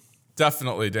bottle.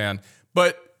 Definitely, Dan.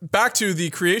 But back to the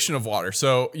creation of water.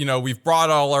 So, we've brought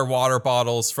all our water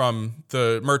bottles from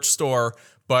the merch store,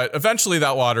 but eventually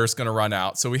that water is going to run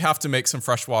out. So we have to make some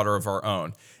fresh water of our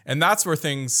own. And that's where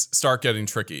things start getting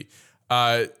tricky.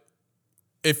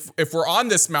 If we're on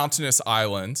this mountainous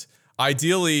island,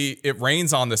 ideally it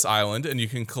rains on this island and you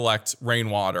can collect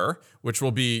rainwater, which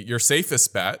will be your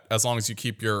safest bet as long as you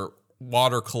keep your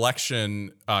water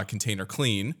collection container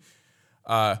clean.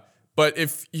 But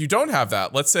if you don't have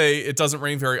that, let's say it doesn't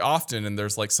rain very often and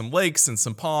there's like some lakes and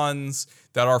some ponds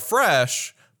that are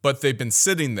fresh, but they've been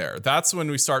sitting there. That's when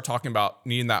we start talking about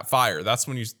needing that fire. That's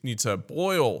when you need to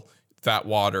boil that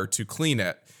water to clean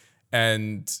it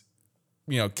and,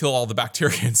 kill all the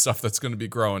bacteria and stuff that's going to be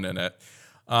growing in it.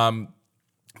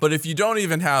 But if you don't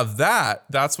even have that,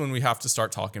 that's when we have to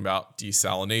start talking about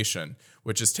desalination,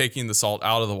 which is taking the salt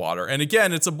out of the water. And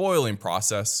again, it's a boiling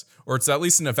process, or it's at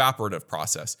least an evaporative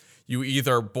process. You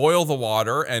either boil the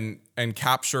water and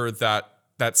capture that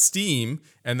steam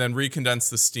and then recondense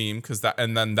the steam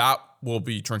and then that will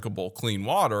be drinkable, clean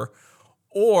water,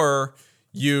 or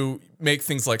you make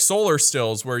things like solar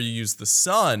stills where you use the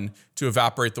sun to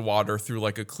evaporate the water through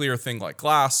like a clear thing like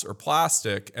glass or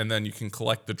plastic, and then you can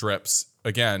collect the drips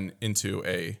again into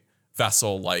a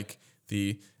vessel like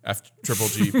the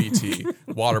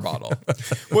FGGBT water bottle.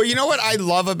 Well, you know what I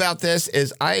love about this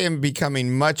is I am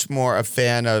becoming much more a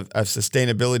fan of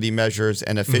sustainability measures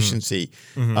and efficiency.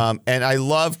 And I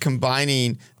love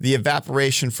combining the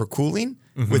evaporation for cooling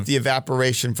with the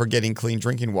evaporation for getting clean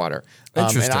drinking water.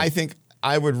 And I think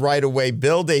I would right away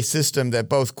build a system that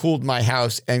both cooled my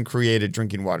house and created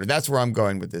drinking water. That's where I'm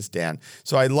going with this, Dan.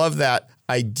 So I love that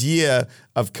idea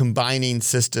of combining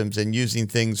systems and using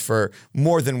things for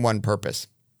more than one purpose.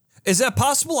 Is that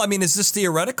possible? I mean, is this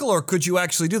theoretical, or could you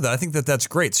actually do that? I think that that's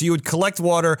great. So you would collect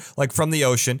water like from the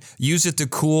ocean, use it to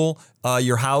cool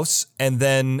your house, and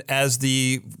then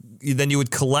then you would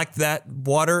collect that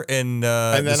water and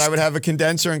then I would have a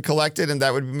condenser and collect it, and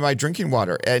that would be my drinking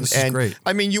water. And This is great.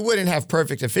 I mean, you wouldn't have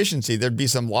perfect efficiency. There'd be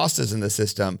some losses in the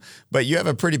system, but you have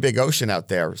a pretty big ocean out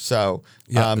there. So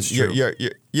that's true.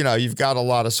 you've got a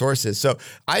lot of sources. So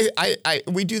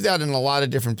we do that in a lot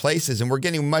of different places, and we're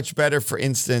getting much better, for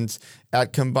instance,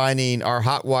 at combining our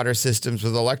hot water systems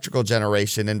with electrical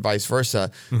generation and vice versa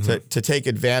to take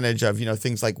advantage of,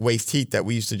 things like waste heat that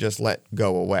we used to just let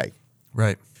go away.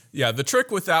 Right. Yeah, the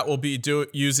trick with that will be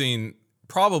using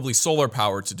probably solar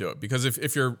power to do it, because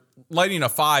if you're lighting a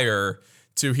fire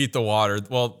to heat the water,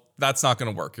 well, that's not going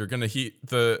to work. You're going to heat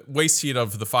the waste heat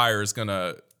of the fire is going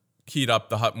to heat up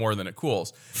the hut more than it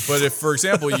cools. But if, for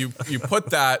example, you put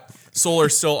that solar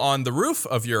still on the roof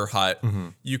of your hut,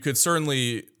 you could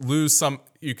certainly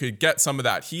you could get some of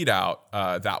that heat out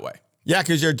that way. Yeah,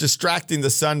 because you're distracting the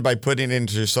sun by putting it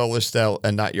into your solar cell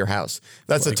and not your house.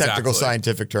 That's a technical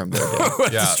scientific term there.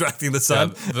 Yeah. Distracting the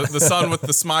sun. Yeah, the sun with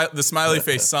the smiley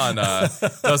face sun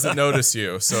doesn't notice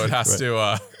you, so it has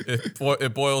to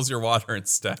it boils your water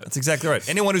instead. That's exactly right.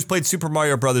 Anyone who's played Super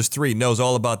Mario Brothers 3 knows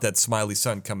all about that smiley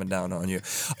sun coming down on you.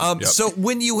 So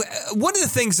one of the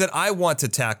things that I want to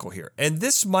tackle here, and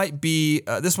this might be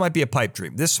a pipe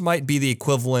dream. This might be the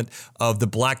equivalent of the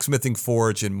blacksmithing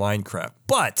forge in Minecraft,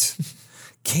 but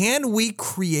can we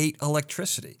create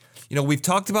electricity? We've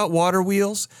talked about water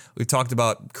wheels. We've talked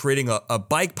about creating a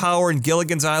bike power in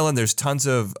Gilligan's Island. There's tons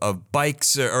of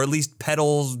bikes, or at least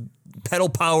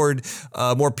pedal-powered,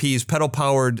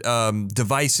 pedal-powered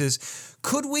devices.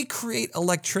 Could we create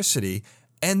electricity?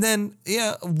 And then,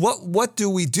 what do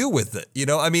we do with it?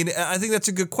 I think that's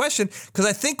a good question, because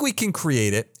I think we can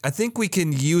create it. I think we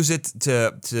can use it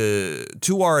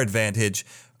to our advantage.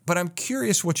 But I'm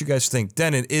curious what you guys think.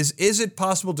 Denon, is it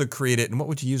possible to create it, and what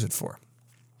would you use it for?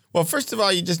 Well, first of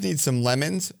all, you just need some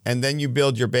lemons, and then you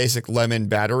build your basic lemon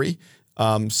battery.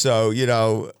 That's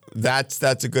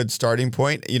a good starting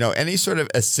point. Any sort of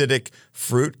acidic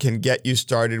fruit can get you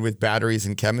started with batteries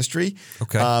and chemistry.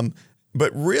 Okay.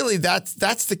 But really,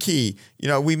 that's the key.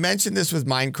 We mentioned this with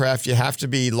Minecraft. You have to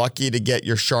be lucky to get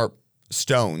your sharp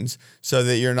stones so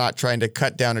that you're not trying to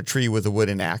cut down a tree with a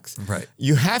wooden axe. Right.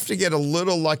 You have to get a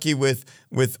little lucky with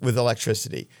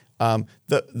electricity.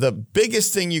 The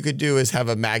biggest thing you could do is have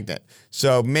a magnet.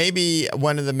 So maybe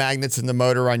one of the magnets in the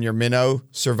motor on your Minnow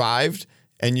survived,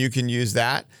 and you can use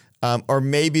that. Or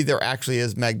maybe there actually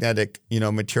is magnetic,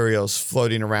 materials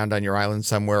floating around on your island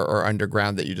somewhere or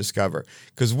underground that you discover.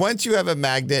 Because once you have a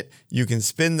magnet, you can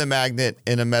spin the magnet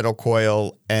in a metal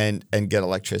coil and get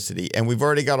electricity. And we've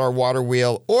already got our water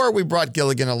wheel, or we brought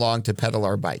Gilligan along to pedal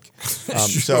our bike.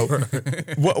 So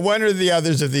one or the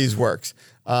others of these works.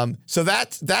 So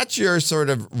that's your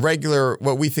sort of regular,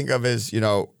 what we think of as,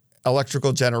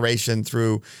 electrical generation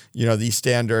through, the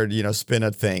standard, spin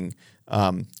a thing.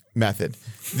 Method.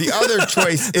 The other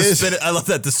choice is I love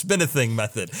that, the spin a thing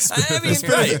method.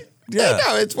 right. Yeah,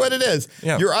 no, it's what it is.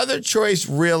 Yeah. Your other choice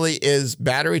really is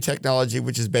battery technology,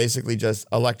 which is basically just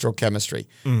electrochemistry,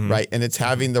 right? And it's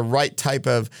having the right type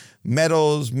of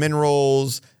metals,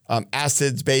 minerals,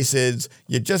 acids, bases.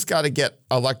 You just got to get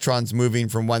electrons moving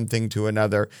from one thing to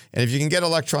another. And if you can get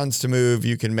electrons to move,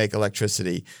 you can make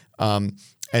electricity. And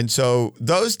so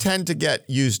those tend to get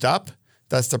used up.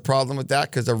 That's the problem with that,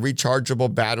 because a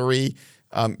rechargeable battery,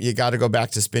 you got to go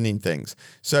back to spinning things.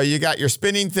 So you got your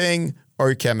spinning thing or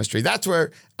your chemistry. That's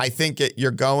where I think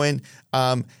you're going.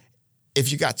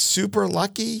 If you got super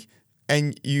lucky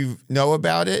and you know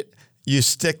about it, you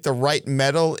stick the right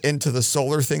metal into the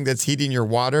solar thing that's heating your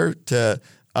water to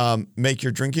make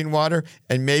your drinking water,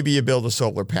 and maybe you build a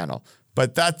solar panel.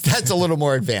 But that's a little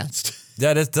more advanced.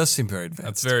 Yeah, that does seem very advanced.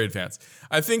 That's very advanced.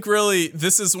 I think really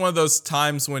this is one of those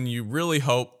times when you really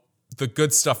hope the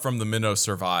good stuff from the Minnow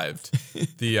survived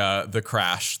the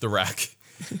crash, the wreck,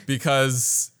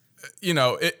 because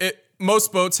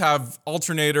most boats have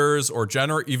alternators or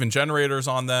even generators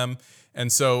on them,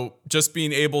 and so just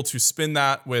being able to spin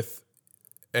that with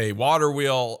a water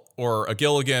wheel or a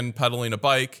Gilligan pedaling a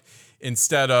bike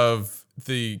instead of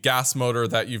the gas motor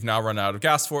that you've now run out of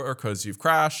gas for because you've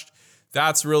crashed.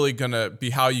 That's really going to be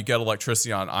how you get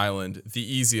electricity on island. The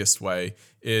easiest way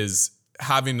is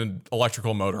having an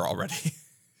electrical motor already.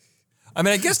 I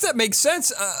mean, I guess that makes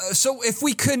sense. So if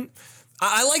we couldn't,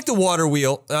 I like the water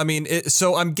wheel. I mean,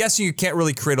 so I'm guessing you can't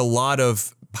really create a lot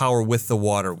of power with the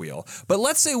water wheel. But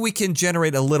let's say we can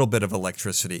generate a little bit of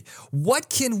electricity. What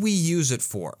can we use it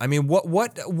for? I mean,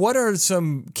 what are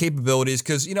some capabilities?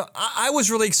 Because, you know, I was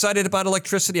really excited about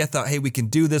electricity. I thought, hey, we can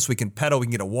do this. We can pedal. We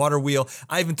can get a water wheel.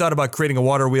 I even thought about creating a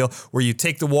water wheel where you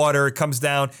take the water, it comes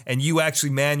down, and you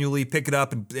actually manually pick it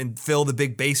up and fill the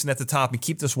big basin at the top and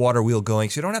keep this water wheel going.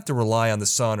 So you don't have to rely on the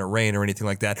sun or rain or anything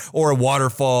like that, or a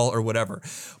waterfall or whatever.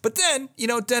 But then, you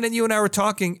know, Denon, you and I were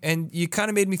talking, and you kind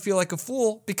of made me feel like a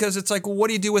fool, because it's like, well, what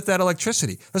do you do with that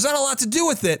electricity? There's not a lot to do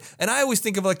with it. And I always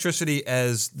think of electricity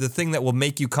as the thing that will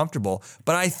make you comfortable.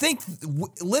 But I think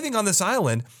living on this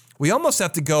island, we almost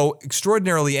have to go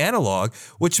extraordinarily analog,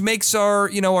 which makes our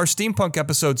steampunk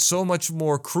episode so much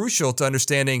more crucial to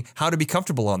understanding how to be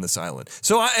comfortable on this island.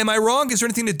 So am I wrong? Is there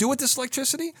anything to do with this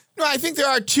electricity? No, I think there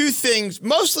are two things.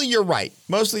 Mostly you're right.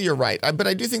 But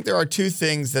I do think there are two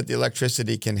things that the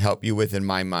electricity can help you with in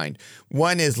my mind.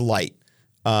 One is light.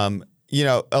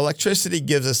 Electricity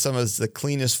gives us some of the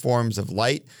cleanest forms of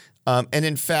light. And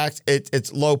in fact,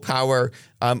 it's low power.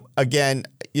 Again,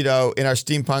 in our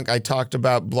steampunk, I talked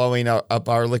about blowing up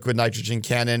our liquid nitrogen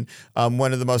cannon.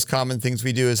 One of the most common things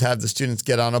we do is have the students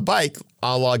get on a bike,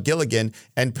 a la Gilligan,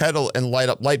 and pedal and light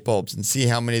up light bulbs and see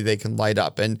how many they can light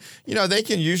up. And, they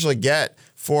can usually get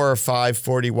 4 or 5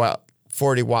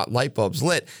 40-watt light bulbs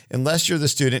lit, unless you're the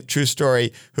student, true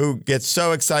story, who gets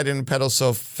so excited and pedals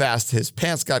so fast his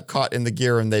pants got caught in the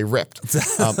gear and they ripped.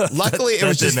 Luckily, it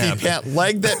was just the pant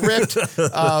leg that ripped,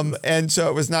 and so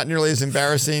it was not nearly as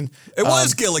embarrassing. It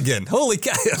was Gilligan. Holy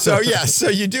cow. So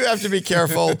you do have to be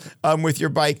careful with your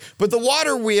bike. But the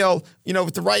water wheel,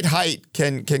 with the right height,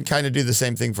 can kind of do the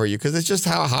same thing for you, because it's just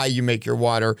how high you make your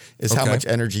water is how much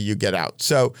energy you get out.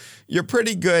 So you're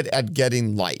pretty good at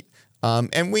getting light.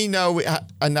 And we know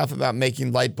enough about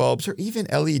making light bulbs or even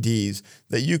LEDs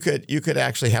that you could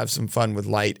actually have some fun with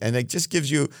light, and it just gives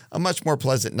you a much more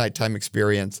pleasant nighttime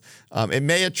experience. It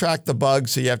may attract the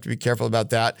bugs, so you have to be careful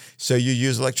about that. So you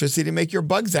use electricity to make your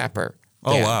bug zapper.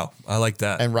 Oh, wow. I like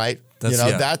that. And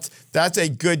that's a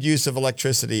good use of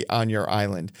electricity on your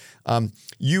island.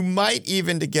 You might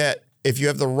even if you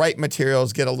have the right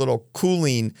materials, get a little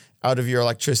cooling out of your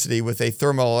electricity with a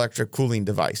thermoelectric cooling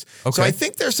device. Okay. So I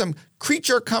think there's some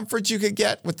creature comforts you could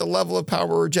get with the level of power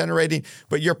we're generating,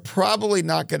 but you're probably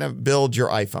not going to build your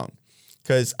iPhone.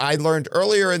 Because I learned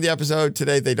earlier in the episode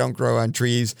today they don't grow on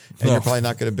trees, and you're probably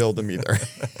not going to build them either.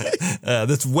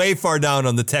 That's way far down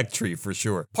on the tech tree for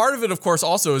sure. Part of it, of course,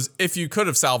 also is if you could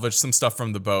have salvaged some stuff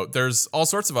from the boat, there's all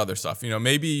sorts of other stuff.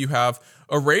 Maybe you have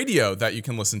a radio that you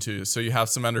can listen to, so you have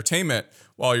some entertainment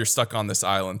while you're stuck on this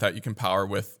island that you can power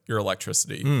with your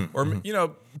electricity.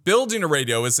 Building a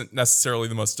radio isn't necessarily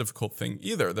the most difficult thing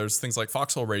either. There's things like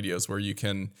foxhole radios where you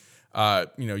can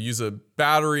use a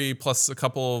battery plus a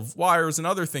couple of wires and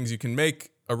other things. You can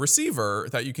make a receiver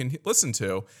that you can listen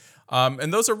to.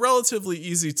 And those are relatively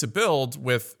easy to build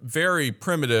with very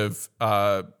primitive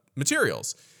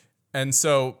materials. And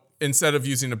so instead of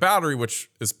using a battery, which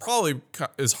is probably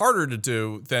is harder to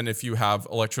do than if you have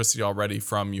electricity already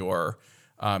from your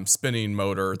spinning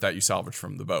motor that you salvage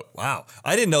from the boat. Wow.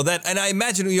 I didn't know that. And I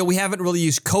imagine, we haven't really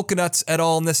used coconuts at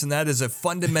all in this, and that is a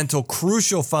fundamental,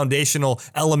 crucial, foundational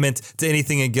element to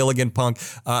anything in Gilligan Punk.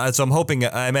 So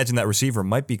I imagine that receiver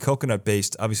might be coconut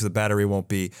based. Obviously the battery won't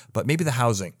be, but maybe the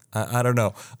housing. I don't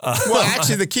know. Well,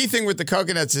 actually the key thing with the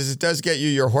coconuts is it does get you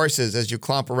your horses as you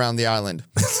clomp around the island.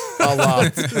 A la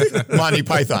Monty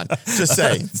Python. Just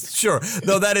saying. Sure.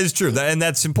 No, that is true. And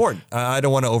that's important. I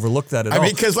don't want to overlook that at all. I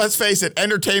mean, because let's face it,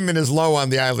 entertainment is low on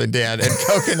the island, Dan, and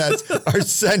coconuts are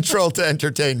central to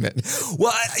entertainment.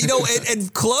 Well, in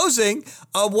closing,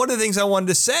 one of the things I wanted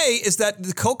to say is that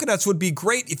the coconuts would be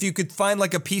great if you could find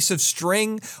like a piece of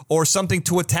string or something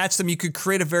to attach them. You could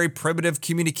create a very primitive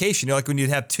communication, like when you'd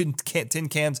have tin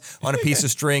cans on a piece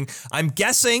of string. I'm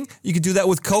guessing you could do that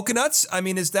with coconuts. I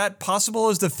mean, is that possible?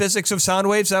 Is the physics of sound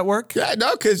waves that work? Yeah,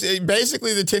 no, because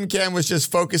basically the tin can was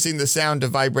just focusing the sound to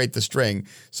vibrate the string.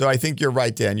 So I think you're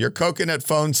right, Dan. Your coconut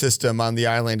phone system on the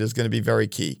island is going to be very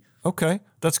key. Okay,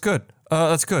 that's good.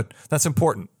 That's good. That's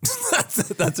important.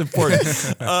 that's important.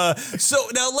 So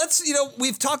now let's,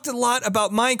 we've talked a lot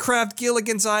about Minecraft,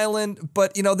 Gilligan's Island,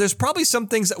 but, there's probably some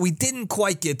things that we didn't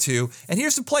quite get to. And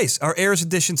here's the place, our errors,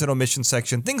 additions, and omissions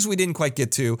section, things we didn't quite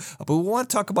get to, but we want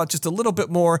to talk about just a little bit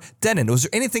more. Denon, was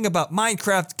there anything about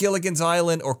Minecraft, Gilligan's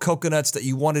Island, or Coconuts that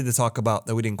you wanted to talk about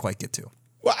that we didn't quite get to?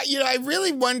 Well, I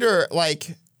really wonder,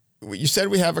 you said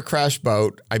we have a crash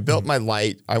boat. I built my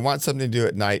light. I want something to do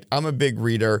at night. I'm a big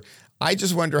reader. I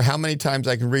just wonder how many times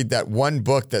I can read that one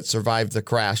book that survived the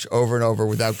crash over and over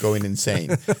without going insane.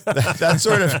 That's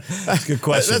sort of a good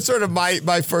question. That's sort of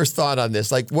my first thought on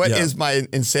this. What is my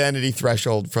insanity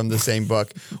threshold from the same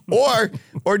book?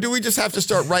 Or do we just have to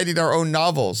start writing our own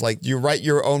novels? You write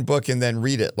your own book and then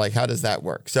read it. How does that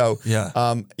work? So,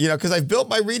 because I've built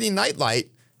my reading nightlight,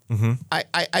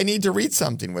 I need to read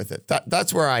something with it.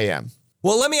 That's where I am.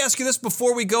 Well, let me ask you this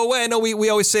before we go away. I know we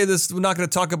always say this, we're not going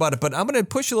to talk about it, but I'm going to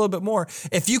push you a little bit more.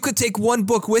 If you could take one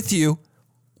book with you,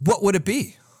 what would it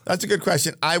be? That's a good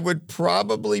question. I would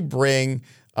probably bring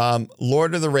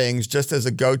Lord of the Rings just as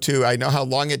a go-to. I know how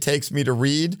long it takes me to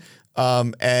read,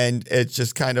 and it's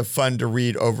just kind of fun to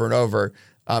read over and over.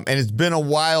 And it's been a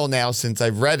while now since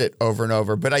I've read it over and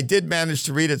over, but I did manage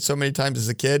to read it so many times as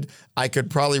a kid, I could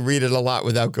probably read it a lot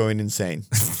without going insane.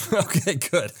 Okay,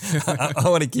 good. I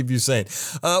want to keep you sane.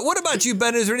 What about you,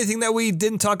 Ben? Is there anything that we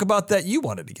didn't talk about that you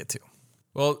wanted to get to?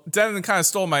 Well, Denon kind of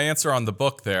stole my answer on the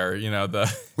book there. Were you going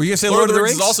to say Lord of the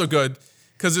Rings is also good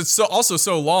because it's also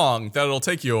so long that it'll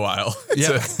take you a while to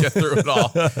get through it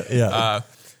all. Yeah.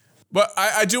 But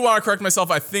I do want to correct myself.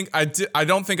 I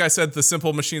don't think I said the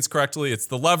simple machines correctly. It's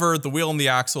the lever, the wheel and the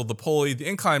axle, the pulley, the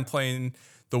inclined plane,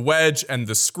 the wedge, and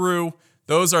the screw.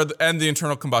 Those are and the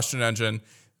internal combustion engine.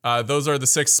 Those are the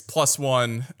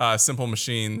 6+1 simple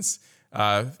machines.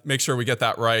 Make sure we get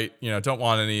that right. Don't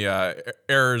want any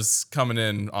errors coming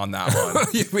in on that one.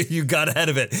 You got ahead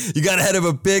of it. You got ahead of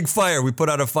a big fire. We put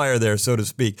out a fire there, so to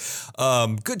speak.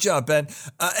 Good job, Ben.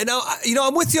 And now,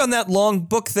 I'm with you on that long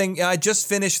book thing. I just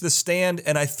finished The Stand,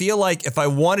 and I feel like if I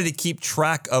wanted to keep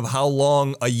track of how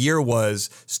long a year was,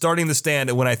 starting The Stand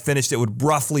and when I finished, it would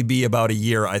roughly be about a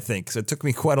year, I think. So it took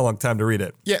me quite a long time to read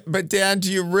it. Yeah, but Dan,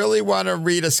 do you really want to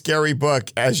read a scary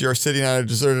book as you're sitting on a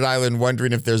deserted island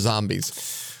wondering if there's zombies?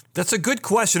 That's a good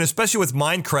question, especially with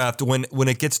Minecraft. When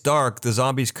it gets dark, the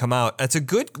zombies come out. That's a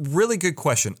really good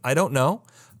question. I don't know.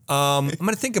 I'm going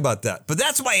to think about that. But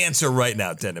that's my answer right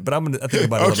now, Denon. But I'm going to think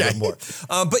about it a little bit more.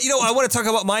 But, I want to talk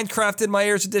about Minecraft in my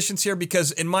Heirs Editions here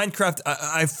because in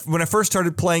Minecraft, when I first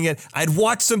started playing it, I'd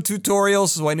watched some tutorials,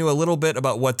 so I knew a little bit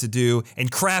about what to do.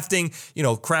 And crafting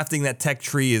that tech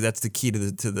tree, that's the key to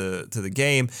the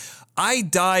game. I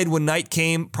died when night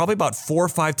came probably about 4 or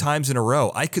 5 times in a row.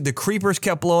 The creepers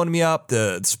kept blowing me up.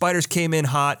 The spiders came in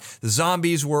hot. The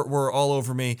zombies were all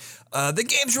over me. The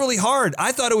game's really hard.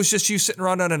 I thought it was just you sitting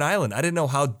around on an island. I didn't know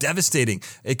how devastating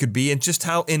it could be and just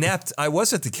how inept I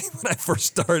was at the game when I first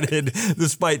started,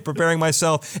 despite preparing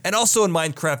myself. And also in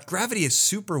Minecraft, gravity is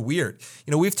super weird.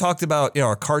 We've talked about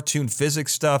our cartoon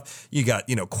physics stuff. You got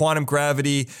quantum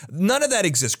gravity. None of that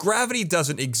exists. Gravity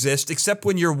doesn't exist except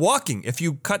when you're walking. If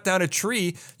you cut down a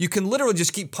tree, you can literally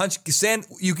just keep punching sand.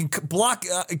 You can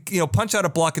punch out a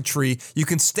block of tree. You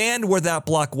can stand where that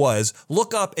block was,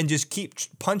 look up, and just keep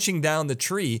punching down the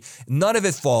tree. None of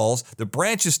it falls. The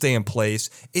branches stay in place.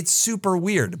 It's super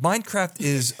weird. Minecraft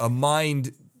is a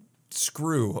mind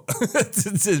screw.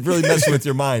 It's really messing with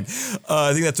your mind.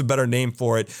 I think that's a better name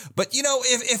for it. But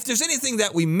if there's anything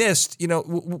that we missed,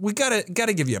 we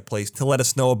gotta give you a place to let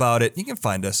us know about it. You can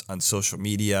find us on social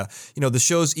media. The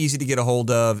show's easy to get a hold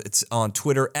of. It's on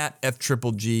Twitter at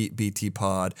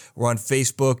FGGBT We're on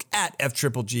Facebook at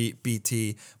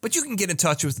FGGBT. But you can get in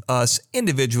touch with us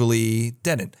individually.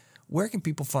 Denon, where can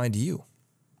people find you?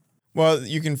 Well,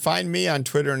 you can find me on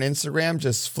Twitter and Instagram.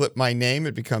 Just flip my name.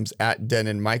 It becomes at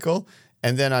Denon Michael.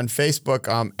 And then on Facebook,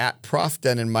 at Prof.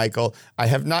 Denon Michael. I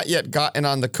have not yet gotten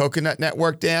on the Coconut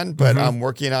Network, Dan, but I'm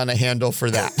working on a handle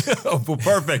for that. Oh, well,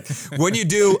 perfect. When you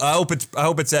do, I hope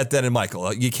it's at Denon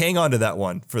Michael. You hang on to that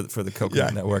one for the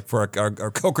Coconut Network, for our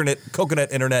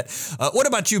coconut internet. What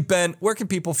about you, Ben? Where can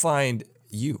people find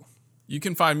you? You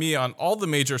can find me on all the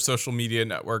major social media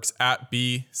networks at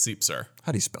B Siepser.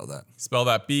 How do you spell that? Spell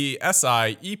that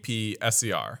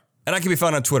B-S-I-E-P-S-E-R. And I can be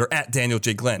found on Twitter at Daniel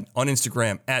J. Glenn, on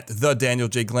Instagram at The Daniel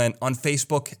J. Glenn, on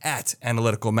Facebook at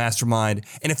Analytical Mastermind.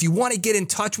 And if you want to get in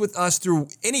touch with us through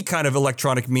any kind of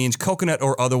electronic means, coconut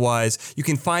or otherwise, you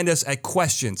can find us at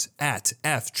questions at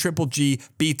fgbt.com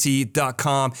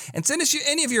and send us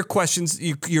any of your questions,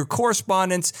 your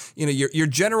correspondence, your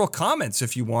general comments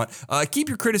if you want. Keep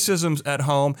your criticisms at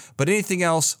home, but anything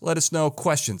else, let us know.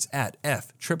 Questions at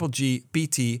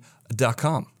fgbt.com.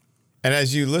 And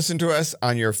as you listen to us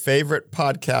on your favorite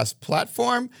podcast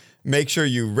platform, make sure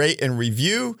you rate and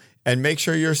review, and make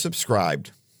sure you're subscribed.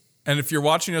 And if you're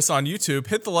watching us on YouTube,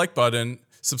 hit the like button,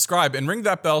 subscribe, and ring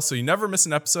that bell so you never miss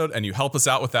an episode and you help us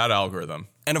out with that algorithm.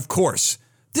 And of course,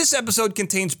 this episode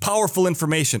contains powerful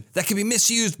information that can be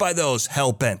misused by those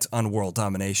hell-bent on world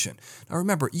domination. Now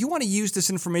remember, you want to use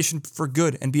this information for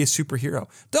good and be a superhero.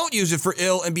 Don't use it for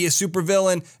ill and be a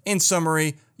supervillain. In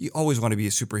summary, you always want to be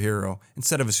a superhero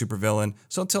instead of a supervillain.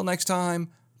 So until next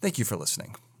time, thank you for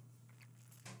listening.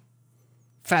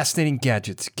 Fascinating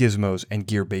Gadgets, Gizmos, and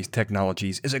Gear-Based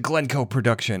Technologies is a Glencoe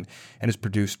production and is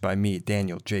produced by me,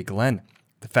 Daniel J. Glenn.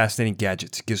 The Fascinating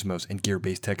Gadgets, Gizmos, and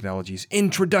Gear-Based Technologies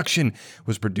introduction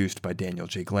was produced by Daniel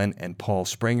J. Glenn and Paul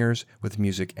Sprangers, with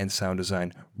music and sound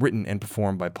design written and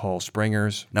performed by Paul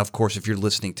Sprangers. Now, of course, if you're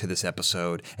listening to this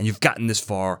episode and you've gotten this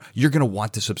far, you're going to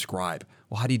want to subscribe.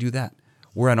 Well, how do you do that?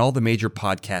 We're on all the major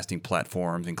podcasting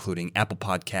platforms, including Apple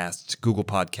Podcasts, Google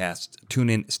Podcasts,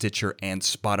 TuneIn, Stitcher, and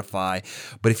Spotify.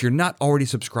 But if you're not already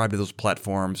subscribed to those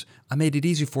platforms, I made it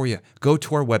easy for you. Go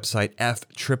to our website,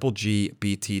 fgbt.com.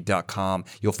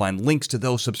 You'll find links to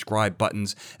those subscribe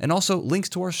buttons and also links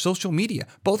to our social media,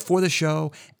 both for the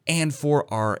show and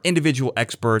for our individual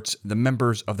experts, the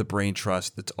members of the Brain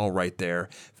Trust. That's all right there.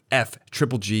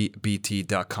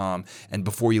 fgbt.com. And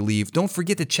before you leave, don't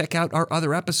forget to check out our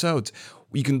other episodes.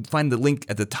 You can find the link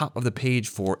at the top of the page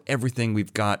for everything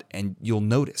we've got, and you'll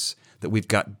notice that we've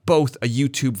got both a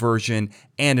YouTube version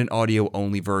and an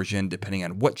audio-only version. Depending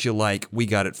on what you like, we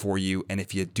got it for you. And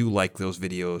if you do like those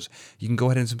videos, you can go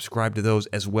ahead and subscribe to those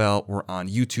as well. We're on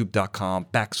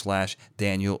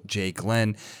youtube.com/Daniel J.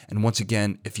 Glenn. And once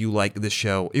again, if you like this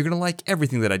show, you're going to like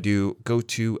everything that I do. Go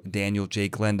to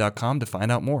danieljglenn.com to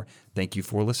find out more. Thank you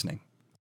for listening.